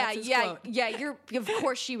prostitute. Yeah. Of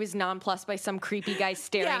course she was nonplussed by some creepy guy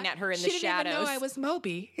staring at her in the shadows. She didn't even know I was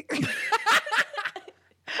Moby.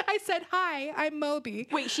 I said, "Hi, I'm Moby."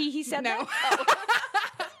 Wait, he said that? Oh.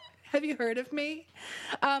 Have you heard of me?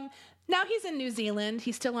 Now he's in New Zealand.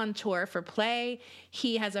 He's still on tour for Play.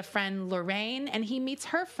 He has a friend, Lorraine, and he meets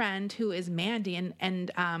her friend, who is Mandy.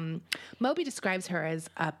 And Moby describes her as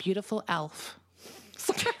a beautiful elf.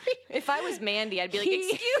 Sorry. If I was Mandy, I'd be like,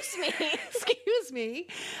 "Excuse me." Excuse me.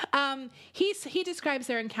 He describes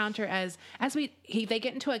their encounter as they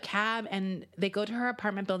get into a cab and they go to her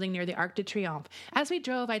apartment building near the Arc de Triomphe. As we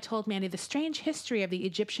drove, I told Mandy the strange history of the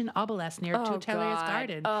Egyptian obelisk near Tutelier's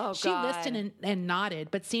Garden. She listened and nodded,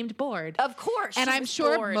 but seemed bored. Of course. And I'm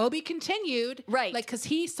sure Moby continued. Right. Like, because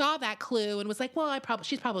he saw that clue and was like, well,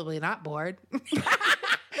 she's probably not bored.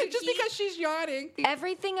 Just because she's yawning.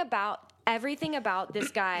 Everything about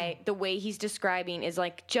this guy, the way he's describing is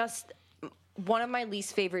like just one of my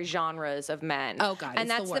least favorite genres of men. Oh God, and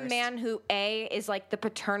that's the man who is like the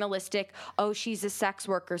paternalistic, oh, she's a sex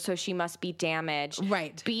worker, so she must be damaged.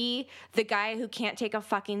 Right. B, the guy who can't take a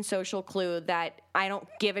fucking social clue that I don't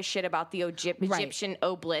give a shit about the Egyptian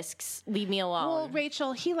obelisks. Leave me alone. Well,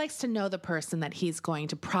 Rachel, he likes to know the person that he's going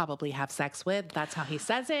to probably have sex with. That's how he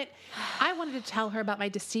says it. I wanted to tell her about my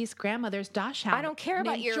deceased grandmother's dachshund. I don't care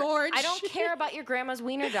about your George. I don't care about your grandma's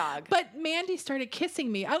wiener dog. But Mandy started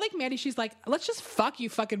kissing me. I like Mandy. She's like, let's just fuck, you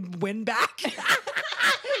fucking windbag.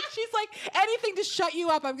 She's like, anything to shut you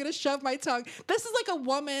up. I'm going to shove my tongue. This is like a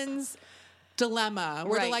woman's dilemma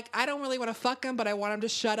where they're like, I don't really want to fuck him, but I want him to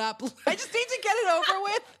shut up. I just need to get it over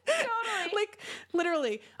with. Totally. Like,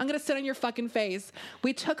 literally, I'm going to sit on your fucking face.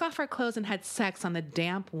 We took off our clothes and had sex on the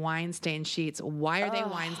damp wine-stained sheets. Why are they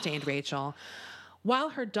wine-stained, Rachel? While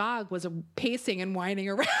her dog was pacing and whining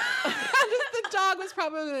around. The dog was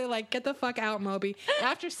probably like, get the fuck out, Moby.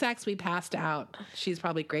 After sex, we passed out. She's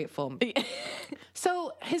probably grateful.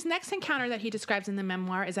 So his next encounter that he describes in the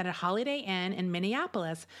memoir is at a Holiday Inn in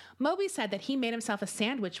Minneapolis. Moby said that he made himself a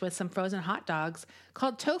sandwich with some frozen hot dogs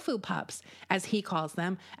called tofu pups, as he calls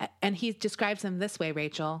them. And he describes them this way,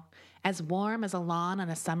 Rachel: as warm as a lawn on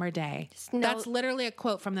a summer day. That's literally a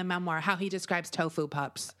quote from the memoir, how he describes tofu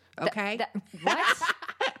pups. Okay? What?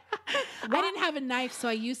 I didn't have a knife, so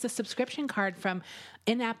I used the subscription card from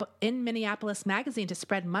In Minneapolis magazine to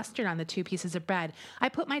spread mustard on the 2 pieces of bread. I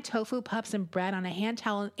put my tofu pups and bread on a hand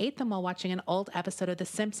towel and ate them while watching an old episode of The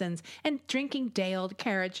Simpsons and drinking day-old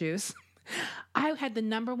carrot juice. I had the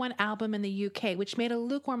 #1 album in the UK, which made a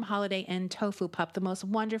lukewarm Holiday Inn tofu pup the most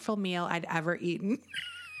wonderful meal I'd ever eaten.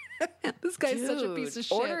 This guy's such a piece of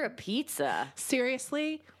shit. Order a pizza.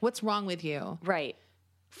 Seriously? What's wrong with you? Right.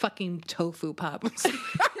 Fucking tofu pup.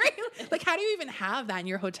 Like, how do you even have that in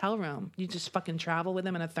your hotel room? You just fucking travel with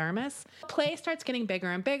them in a thermos? Play starts getting bigger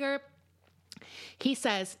and bigger. He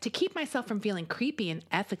says, to keep myself from feeling creepy and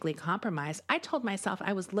ethically compromised, I told myself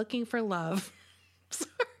I was looking for love.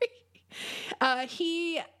 Sorry.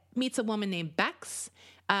 He meets a woman named Bex,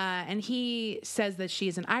 and he says that she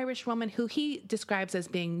is an Irish woman who he describes as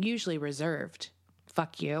being usually reserved.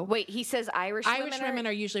 Fuck you. Wait, he says Irish women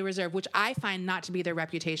are usually reserved, which I find not to be their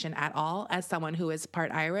reputation at all as someone who is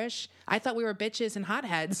part Irish. I thought we were bitches and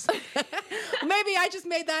hotheads. Maybe I just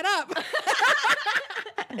made that up.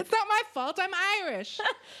 It's not my fault. I'm Irish.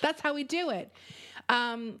 That's how we do it.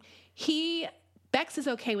 He Bex is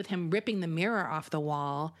okay with him ripping the mirror off the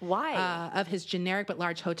wall. Why? Of his generic but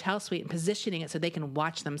large hotel suite and positioning it so they can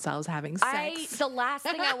watch themselves having sex. The last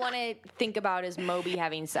thing I want to think about is Moby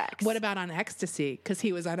having sex. What about on ecstasy? Because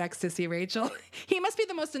he was on ecstasy, Rachel. He must be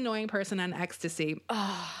the most annoying person on ecstasy.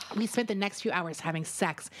 We spent the next few hours having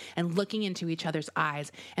sex and looking into each other's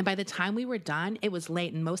eyes. And by the time we were done, it was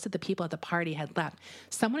late and most of the people at the party had left.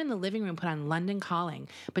 Someone in the living room put on London Calling.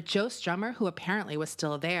 But Joe Strummer, who apparently was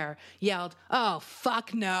still there, yelled, "Oh,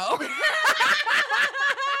 fuck no." Good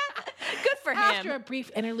for him. After a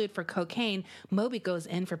brief interlude for cocaine, Moby goes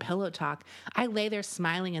in for pillow talk. I lay there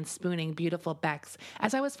smiling and spooning beautiful Bex.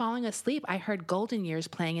 As I was falling asleep, I heard Golden Years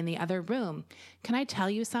playing in the other room. "Can I tell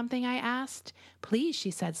you something?" I asked. "Please,"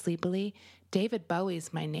 she said sleepily. "David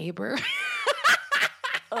Bowie's my neighbor."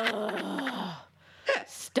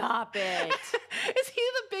 Stop it. Is he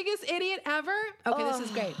the biggest idiot ever? Okay, this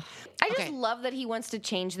is great. I just love that he wants to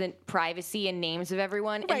change the privacy and names of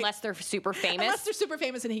everyone unless they're super famous. Unless they're super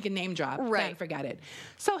famous and he can name drop. Right. Then forget it.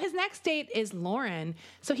 So his next date is Lauren.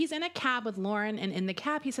 So he's in a cab with Lauren, and in the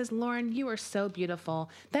cab he says, "Lauren, you are so beautiful."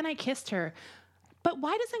 Then I kissed her. But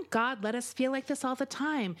why doesn't God let us feel like this all the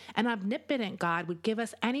time? An omnipotent God would give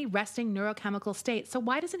us any resting neurochemical state. So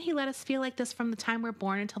why doesn't he let us feel like this from the time we're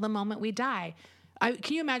born until the moment we die?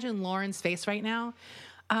 Can you imagine Lauren's face right now?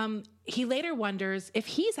 He later wonders if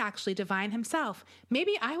he's actually divine himself.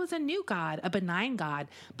 Maybe I was a new God, a benign God,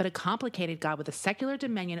 but a complicated God with a secular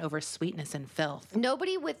dominion over sweetness and filth.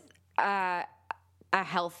 Nobody with a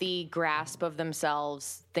healthy grasp of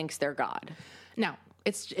themselves thinks they're God. No.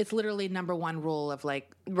 It's literally number one rule of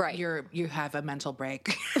like, you have a mental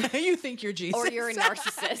break. You think you're Jesus. Or you're a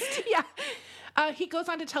narcissist. Yeah. He goes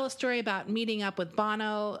on to tell a story about meeting up with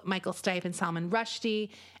Bono, Michael Stipe, and Salman Rushdie.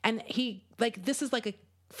 And this is like a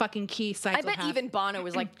fucking key psychopath. I bet even Bono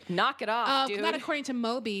was like, knock it off, dude. Not according to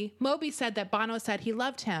Moby. Moby said that Bono said he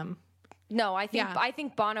loved him. No, I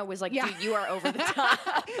think Bono was like, dude, you are over the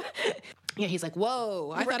top. Yeah, he's like,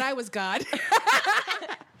 whoa, I thought I was God.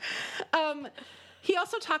 He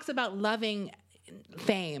also talks about loving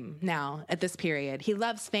fame now at this period. He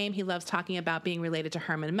loves fame. He loves talking about being related to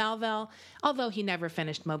Herman Melville. Although he never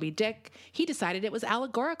finished Moby Dick, he decided it was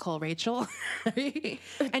allegorical, Rachel.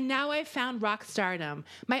 And now I've found rock stardom,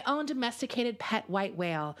 my own domesticated pet white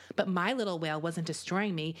whale. But my little whale wasn't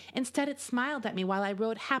destroying me. Instead, it smiled at me while I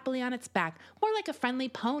rode happily on its back, more like a friendly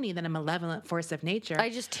pony than a malevolent force of nature. I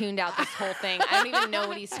just tuned out this whole thing. I don't even know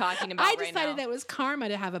what he's talking about right now. I decided that it was karma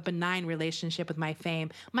to have a benign relationship with my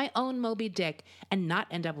fame, my own Moby Dick, and not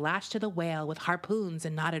end up lashed to the whale with harpoons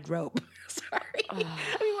and knotted rope. Sorry. I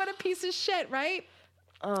mean, what a piece of shit, right?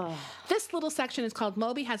 This little section is called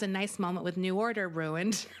Moby Has a Nice Moment with New Order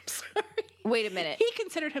Ruined. I'm sorry. Wait a minute. He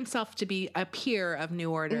considered himself to be a peer of New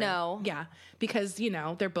Order. No. Yeah, because,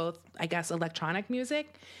 they're both, I guess, electronic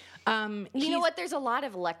music. You know what? There's a lot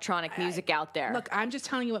of electronic music out there. Look, I'm just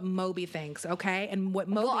telling you what Moby thinks, okay? And what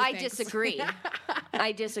Moby thinks. I disagree.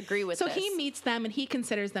 I disagree with this. So he meets them and he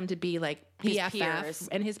considers them to be like BFF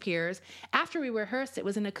and his peers. After we rehearsed, it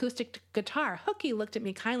was an acoustic guitar. Hooky looked at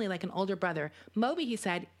me kindly like an older brother. Moby, he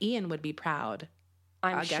said, Ian would be proud.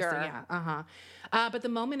 I'm sure. Yeah. But the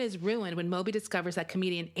moment is ruined when Moby discovers that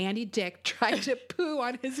comedian Andy Dick tried to poo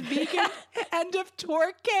on his vegan end of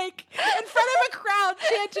tour cake in front of a crowd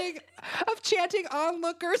chanting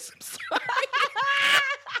onlookers. I'm sorry.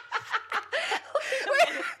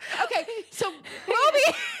 Okay, so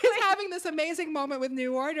Moby is having this amazing moment with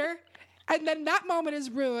New Order, and then that moment is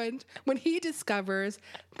ruined when he discovers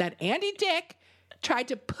that Andy Dick tried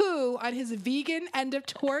to poo on his vegan end of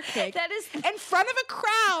tour cake in front of a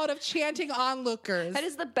crowd of chanting onlookers. That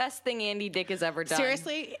is the best thing Andy Dick has ever done.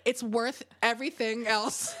 Seriously, it's worth everything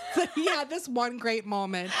else that he had this one great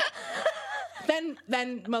moment.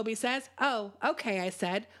 Then Moby says, "Oh, okay," I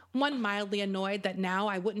said, one mildly annoyed that now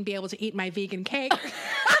I wouldn't be able to eat my vegan cake.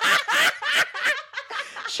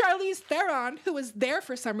 Charlize Theron, who was there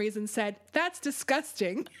for some reason, said, "That's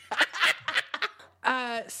disgusting."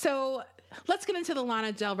 So let's get into the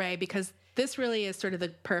Lana Del Rey, because this really is sort of the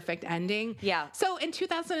perfect ending. Yeah. So in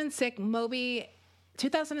 2006, Moby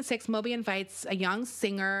invites a young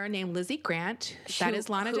singer named Lizzie Grant. That is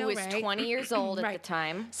Lana Del Rey. Who is 20 years old at the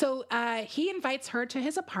time. So he invites her to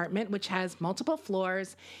his apartment, which has multiple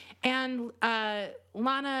floors. And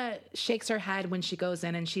Lana shakes her head when she goes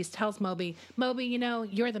in and she tells Moby,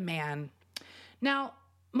 you're the man. Now,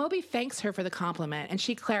 Moby thanks her for the compliment and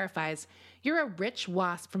she clarifies, you're a rich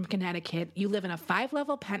wasp from Connecticut. You live in a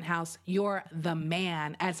 5-level penthouse. You're the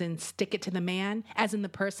man, as in stick it to the man, as in the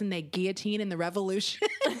person they guillotine in the Revolution.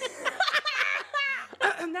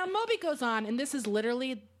 Now Moby goes on, and this is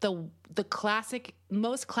literally the classic,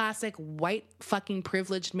 most classic white fucking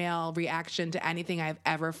privileged male reaction to anything I've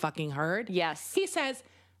ever fucking heard. Yes. He says,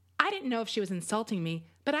 I didn't know if she was insulting me,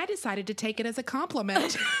 but I decided to take it as a compliment.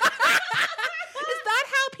 Is that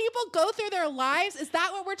how people go through their lives? Is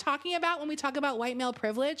that what we're talking about when we talk about white male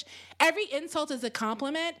privilege? Every insult is a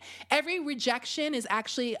compliment. Every rejection is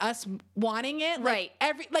actually us wanting it. Right.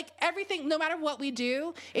 Everything, no matter what we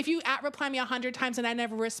do, if you reply me 100 times and I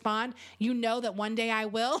never respond, you know that one day I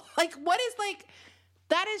will.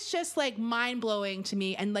 That is just like mind-blowing to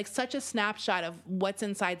me, and like such a snapshot of what's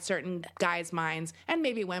inside certain guys' minds, and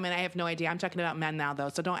maybe women. I have no idea. I'm talking about men now, though,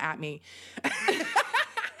 so don't at me.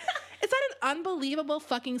 Is that an unbelievable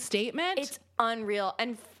fucking statement? It's unreal.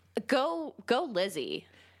 And go Lizzie.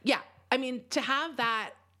 Yeah. I mean, to have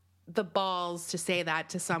the balls to say that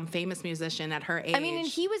to some famous musician at her age. I mean, and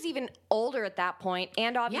he was even older at that point,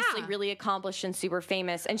 and obviously really accomplished and super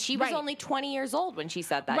famous. And she was only 20 years old when she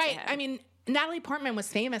said that to him. I mean, Natalie Portman was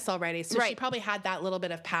famous already, so she probably had that little bit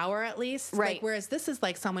of power at least. Right. Like, whereas this is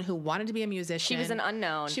like someone who wanted to be a musician. She was an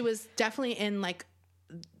unknown. She was definitely in like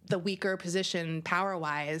the weaker position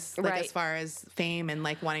power-wise, like as far as fame and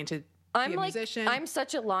like wanting to be a musician. I'm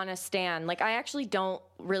such a Lana stan. Like, I actually don't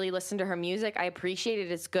really listen to her music. I appreciate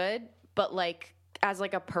it. It's good. But like, as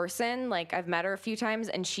like a person, like I've met her a few times,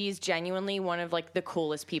 and she's genuinely one of like the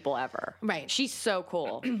coolest people ever. Right. She's so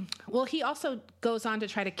cool. Well, he also goes on to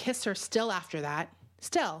try to kiss her still after that.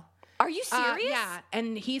 Still. Are you serious? Yeah.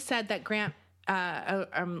 And he said that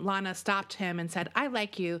Lana stopped him and said, I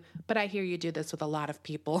like you, but I hear you do this with a lot of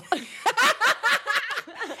people.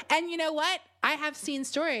 And you know what? I have seen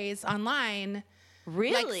stories online.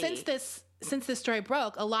 Really? Like since this story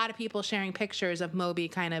broke, a lot of people sharing pictures of Moby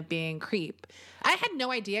kind of being creep. I had no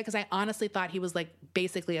idea, because I honestly thought he was like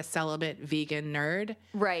basically a celibate vegan nerd.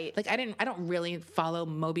 Right. Like I don't really follow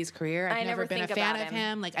Moby's career. I've never been a fan of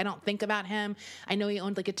him. Like I don't think about him. I know he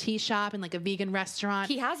owned like a tea shop and like a vegan restaurant.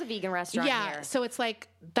 He has a vegan restaurant here. So it's like,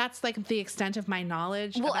 that's like the extent of my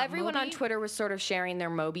knowledge. Well, about everyone Moby. on Twitter was sort of sharing their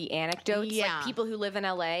Moby anecdotes, like people who live in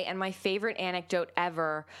LA. And my favorite anecdote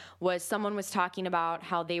ever was someone was talking about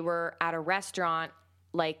how they were at a restaurant,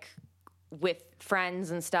 like with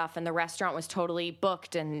friends and stuff, and the restaurant was totally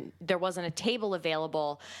booked and there wasn't a table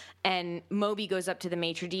available. And Moby goes up to the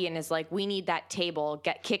maitre d' and is like, we need that table,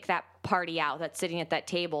 kick that party out that's sitting at that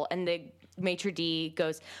table. And the maitre d'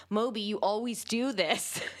 goes, Moby, you always do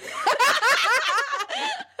this. It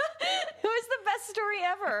was the best story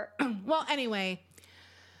ever. Well, anyway,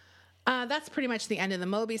 that's pretty much the end of the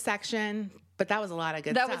Moby section, but that was a lot of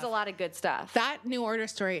good stuff. That was a lot of good stuff. That New Order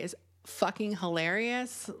story is fucking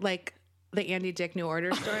hilarious. Like the Andy Dick New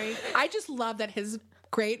Order story. I just love that his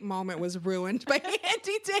great moment was ruined by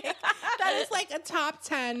Andy Dick. That is like a top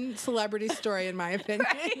 10 celebrity story in my opinion.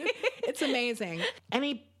 Right? It's amazing.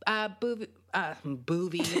 Any movie,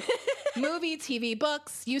 TV,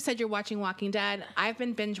 books? You said you're watching Walking Dead. I've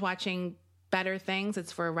been binge watching Better Things.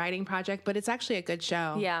 It's for a writing project, but it's actually a good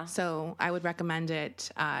show. Yeah. So I would recommend it.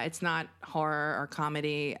 It's not horror or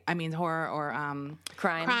comedy. I mean, horror or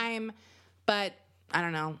crime, but I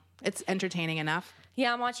don't know. It's entertaining enough.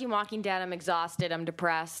 Yeah, I'm watching Walking Dead. I'm exhausted. I'm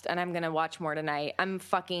depressed, and I'm going to watch more tonight. I'm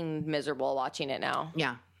fucking miserable watching it now.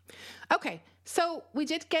 Yeah. Okay. So we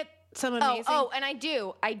did get some amazing... and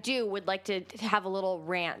I would like to have a little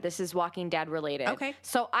rant. This is Walking Dead related. Okay.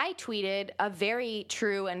 So I tweeted a very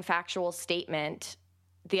true and factual statement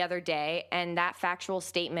the other day, and that factual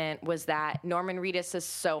statement was that Norman Reedus is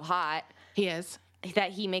so hot. He is.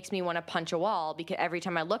 That he makes me want to punch a wall, because every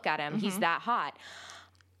time I look at him, he's that hot.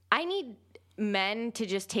 I need men to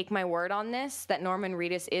just take my word on this, that Norman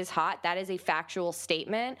Reedus is hot. That is a factual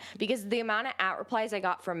statement, because the amount of @replies I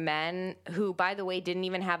got from men who, by the way, didn't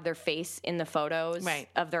even have their face in the photos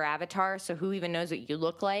of their avatar, so who even knows what you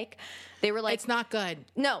look like? They were like, it's not good.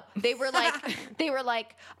 No, they were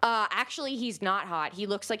like, actually, he's not hot. He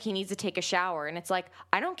looks like he needs to take a shower. And it's like,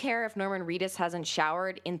 I don't care if Norman Reedus hasn't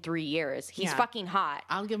showered in 3 years. He's fucking hot.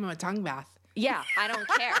 I'll give him a tongue bath. Yeah, I don't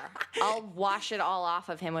care. I'll wash it all off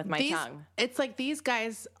of him with my tongue. It's like these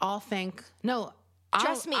guys all think, no,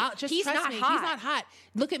 trust me, he's not hot. He's not hot.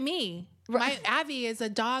 Look at me. My Avi is a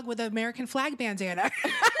dog with an American flag bandana.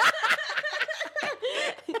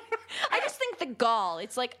 I just think the gall.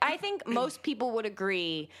 It's like, I think most people would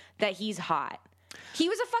agree that he's hot. He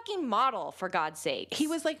was a fucking model, for God's sake. He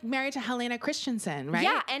was like married to Helena Christensen, right?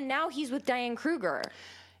 Yeah, and now he's with Diane Kruger.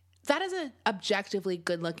 that is an objectively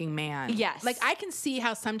good-looking man. Yes. Like, I can see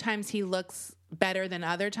how sometimes he looks better than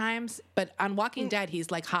other times, but on Walking Dead, he's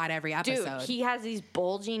like hot every episode. Dude, he has these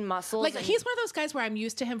bulging muscles. Like, he's one of those guys where I'm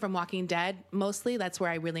used to him from Walking Dead mostly. That's where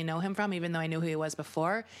I really know him from, even though I knew who he was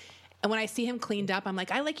before. And when I see him cleaned up, I'm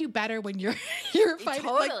like, I like you better when you're fighting,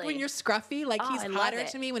 Totally. like when you're scruffy. Like, he's hotter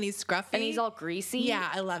to me when he's scruffy. And he's all greasy. Yeah,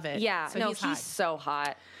 I love it. Yeah, so no, he's so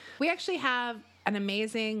hot. We actually have an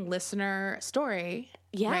amazing listener story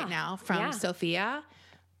right now from Sophia.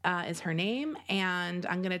 Is her name, and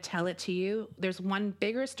I'm going to tell it to you. There's one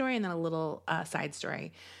bigger story and then a little side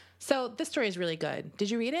story. So this story is really good. Did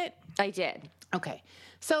you read it? I did. Okay.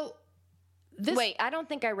 So Wait, I don't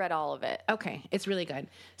think I read all of it. Okay, it's really good.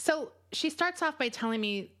 So she starts off by telling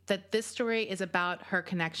me that this story is about her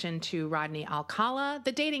connection to Rodney Alcala,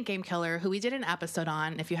 the dating game killer, who we did an episode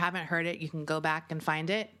on. If you haven't heard it, you can go back and find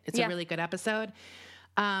it. It's a really good episode.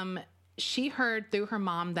 She heard through her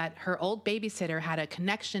mom that her old babysitter had a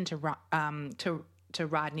connection to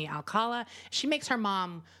Rodney Alcala. She makes her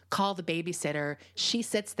mom call the babysitter. She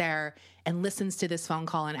sits there and listens to this phone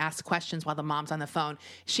call and asks questions while the mom's on the phone.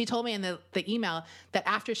 She told me in the email that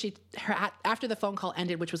after the phone call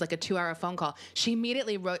ended, which was like a 2-hour phone call, she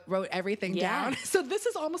immediately wrote everything down. So this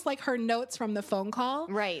is almost like her notes from the phone call.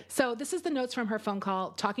 Right. So this is the notes from her phone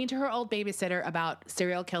call talking to her old babysitter about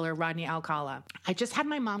serial killer Rodney Alcala. I just had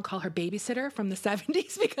my mom call her babysitter from the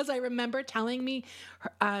 70s because I remember telling me,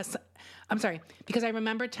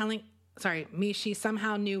 she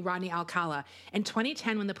somehow knew Rodney Alcala. In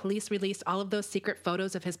 2010, when the police released all of those secret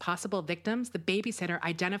photos of his possible victims, the babysitter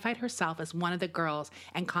identified herself as one of the girls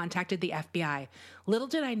and contacted the FBI. Little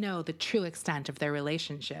did I know the true extent of their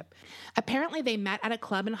relationship. Apparently, they met at a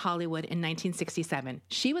club in Hollywood in 1967.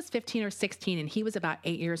 She was 15 or 16, and he was about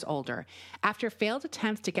 8 years older. After failed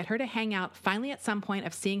attempts to get her to hang out, finally at some point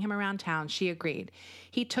of seeing him around town, she agreed.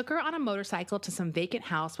 He took her on a motorcycle to some vacant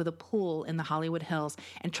house with a pool in the Hollywood Hills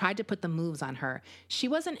and tried to put the moves on her. She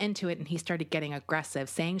wasn't into it, and he started getting aggressive,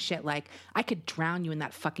 saying shit like, I could drown you in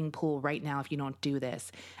that fucking pool right now if you don't do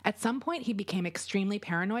this. At some point, he became extremely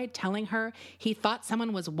paranoid, telling her he thought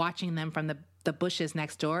someone was watching them from the bushes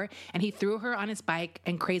next door, and he threw her on his bike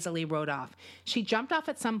and crazily rode off. She jumped off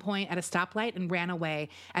at some point at a stoplight and ran away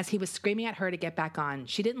as he was screaming at her to get back on.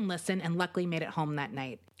 She didn't listen and luckily made it home that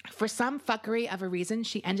night. For some fuckery of a reason,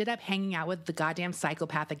 she ended up hanging out with the goddamn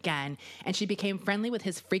psychopath again, and she became friendly with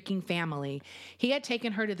his freaking family. He had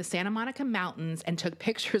taken her to the Santa Monica Mountains and took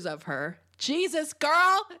pictures of her. Jesus,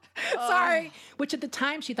 girl! Sorry. Which at the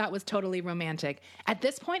time she thought was totally romantic. At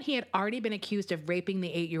this point, he had already been accused of raping the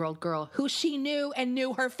 8-year-old girl, who she knew and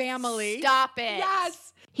knew her family. Stop it.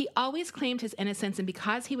 Yes! He always claimed his innocence, and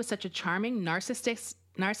because he was such a charming,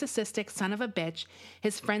 narcissistic son of a bitch,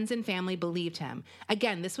 his friends and family believed him.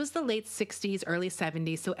 Again, this was the late 60s, early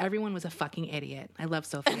 70s, so everyone was a fucking idiot. I love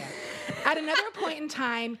Sophia. At another point in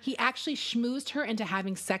time, he actually schmoozed her into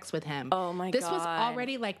having sex with him. Oh my God. This was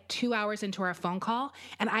already like 2 hours into our phone call,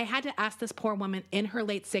 and I had to ask this poor woman in her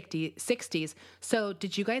late 60s, so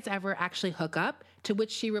did you guys ever actually hook up? To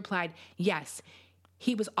which she replied, yes.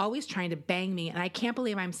 He was always trying to bang me, and I can't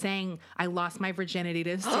believe I'm saying I lost my virginity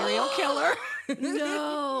to a serial killer.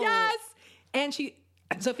 No. Yes. And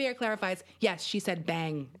Sophia clarifies, yes, she said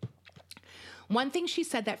bang. One thing she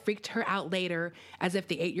said that freaked her out later, as if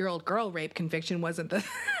the 8-year-old girl rape conviction wasn't the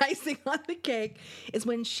icing on the cake, is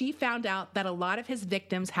when she found out that a lot of his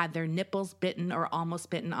victims had their nipples bitten or almost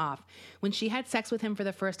bitten off. When she had sex with him for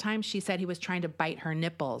the first time, she said he was trying to bite her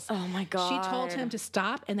nipples. Oh my God. She told him to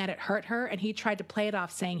stop and that it hurt her, and he tried to play it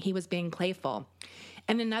off, saying he was being playful.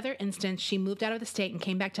 In another instance, she moved out of the state and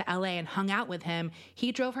came back to LA and hung out with him.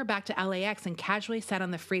 He drove her back to LAX and casually sat on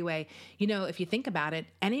the freeway. You know, if you think about it,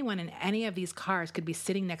 anyone in any of these cars could be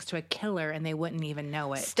sitting next to a killer and they wouldn't even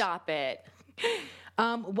know it. Stop it.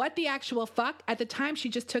 What the actual fuck? At the time, she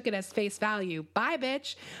just took it as face value. Bye,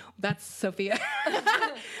 bitch. That's Sophia.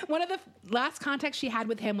 One of the last contacts she had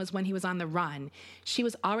with him was when he was on the run. She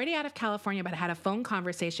was already out of California, but had a phone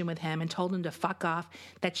conversation with him and told him to fuck off,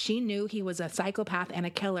 that she knew he was a psychopath and a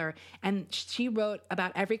killer, and she wrote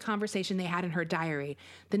about every conversation they had in her diary.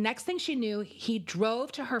 The next thing she knew, he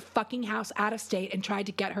drove to her fucking house out of state and tried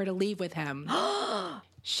to get her to leave with him.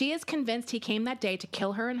 She is convinced he came that day to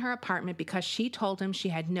kill her in her apartment because she told him she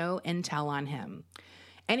had no intel on him.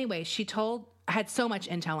 Anyway, had so much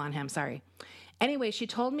intel on him, sorry. Anyway, she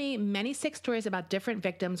told me many sick stories about different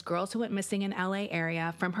victims, girls who went missing in LA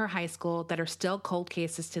area from her high school that are still cold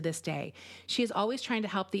cases to this day. She is always trying to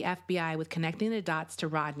help the FBI with connecting the dots to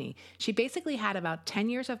Rodney. She basically had about 10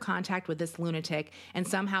 years of contact with this lunatic and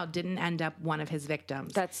somehow didn't end up one of his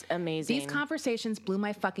victims. That's amazing. These conversations blew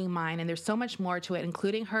my fucking mind, and there's so much more to it,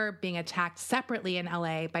 including her being attacked separately in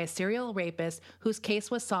LA by a serial rapist whose case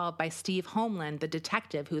was solved by Steve Homeland, the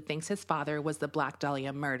detective who thinks his father was the Black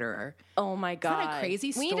Dahlia murderer. Oh my God. Isn't that a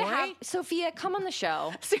crazy story? We need to have Sophia come on the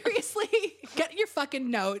show. Seriously, get your fucking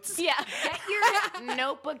notes. Yeah, get your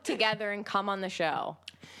notebook together and come on the show.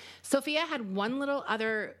 Sophia had one little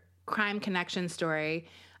other crime connection story.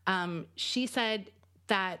 She said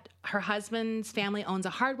that her husband's family owns a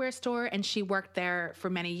hardware store, and she worked there for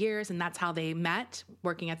many years, and that's how they met,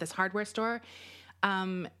 working at this hardware store.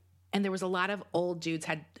 And there was a lot of old dudes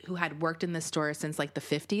who had worked in this store since like the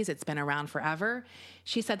 50s. It's been around forever.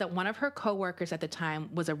 She said that one of her coworkers at the time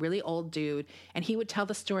was a really old dude, and he would tell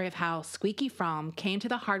the story of how Squeaky Fromm came to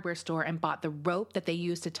the hardware store and bought the rope that they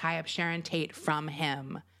used to tie up Sharon Tate from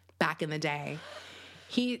him back in the day.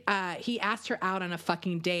 He asked her out on a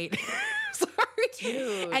fucking date. Sorry.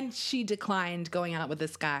 Dude. And she declined going out with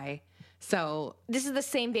this guy. So this is the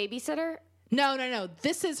same babysitter? No.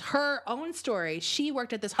 This is her own story. She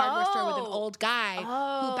worked at this hardware store with an old guy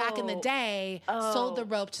who back in the day sold the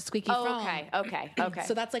rope to Squeaky Fromm. Okay.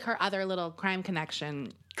 So that's like her other little crime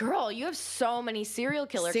connection. Girl, you have so many serial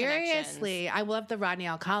killer connections. Seriously. I love the Rodney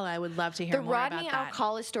Alcala. I would love to hear more about that. The Rodney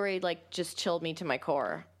Alcala story like just chilled me to my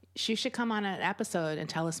core. She should come on an episode and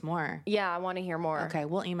tell us more. Yeah, I want to hear more. Okay,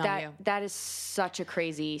 we'll email you. That is such a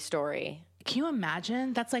crazy story. Can you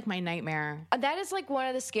imagine? That's like my nightmare. That is like one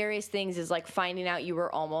of the scariest things is like finding out you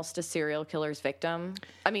were almost a serial killer's victim.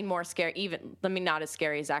 I mean, more scary, not as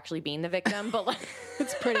scary as actually being the victim, but like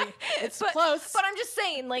it's close. But I'm just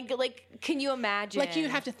saying, like, can you imagine? Like you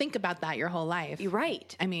have to think about that your whole life. You're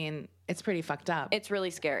right. I mean, it's pretty fucked up. It's really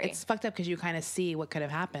scary. It's fucked up because you kind of see what could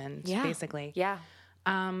have happened, basically. Yeah.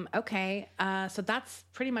 Okay. So that's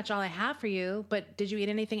pretty much all I have for you. But did you eat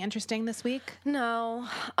anything interesting this week? No.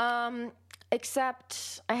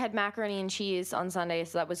 Except I had macaroni and cheese on Sunday,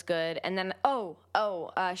 so that was good. And then,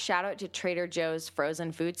 shout out to Trader Joe's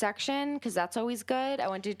frozen food section, because that's always good. I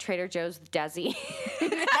went to Trader Joe's with Desi.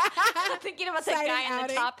 I'm thinking about that guy in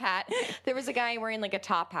the top hat. There was a guy wearing like a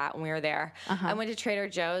top hat when we were there. I went to Trader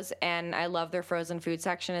Joe's, and I love their frozen food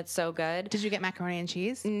section. It's so good. Did you get macaroni and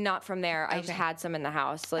cheese? Not from there. Okay. I just had some in the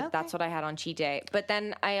house. Like that's what I had on cheat day. But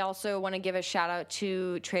then I also want to give a shout out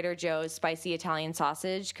to Trader Joe's spicy Italian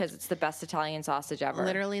sausage, because it's the best Italian sausage ever.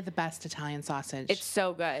 Literally the best Italian sausage. It's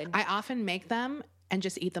so good. I often make them and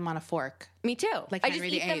just eat them on a fork. Me too. Like Henry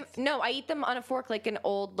VIII. I eat them on a fork like an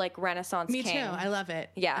old like Renaissance king. Me too. I love it.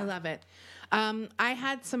 Yeah. I love it. I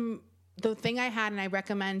had the thing I had, and I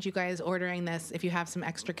recommend you guys ordering this if you have some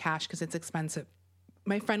extra cash because it's expensive.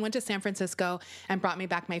 My friend went to San Francisco and brought me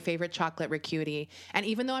back my favorite chocolate Ricciuti. And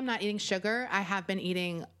even though I'm not eating sugar, I have been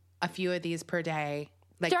eating a few of these per day.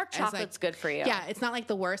 Like, dark chocolate's good for you. Yeah, it's not like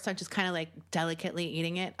the worst. I'm just kind of like delicately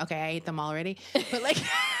eating it. Okay, I ate them already. But like...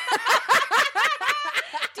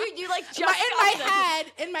 Dude, you like just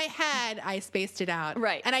in my head, I spaced it out.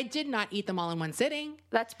 Right. And I did not eat them all in one sitting.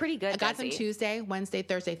 That's pretty good, I got them Tuesday, Wednesday,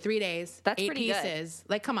 Thursday, 3 days. That's 8 pretty pieces.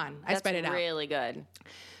 Good. Like, come on. I spread it out. That's really good.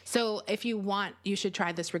 So if you want, you should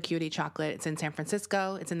try this Ricciuti chocolate. It's in San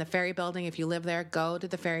Francisco. It's in the Ferry Building. If you live there, go to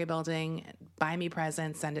the Ferry Building, buy me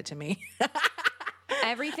presents, send it to me.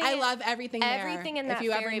 Everything. I love everything there. Everything in that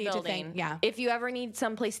Ferry Building. If you ever need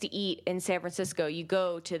someplace to eat in San Francisco, you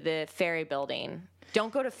go to the Ferry Building.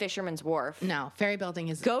 Don't go to Fisherman's Wharf. No, Ferry Building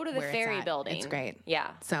is go to the Ferry Building. It's great.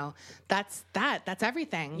 Yeah. So that's that. That's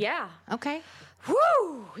everything. Yeah. Okay.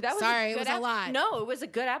 Whew. That was Sorry, it was a lot. No, it was a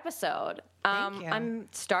good episode. Thank you. I'm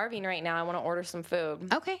starving right now. I want to order some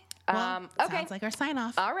food. Okay. Well, okay. Sounds like our sign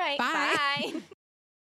off. All right. Bye. Bye.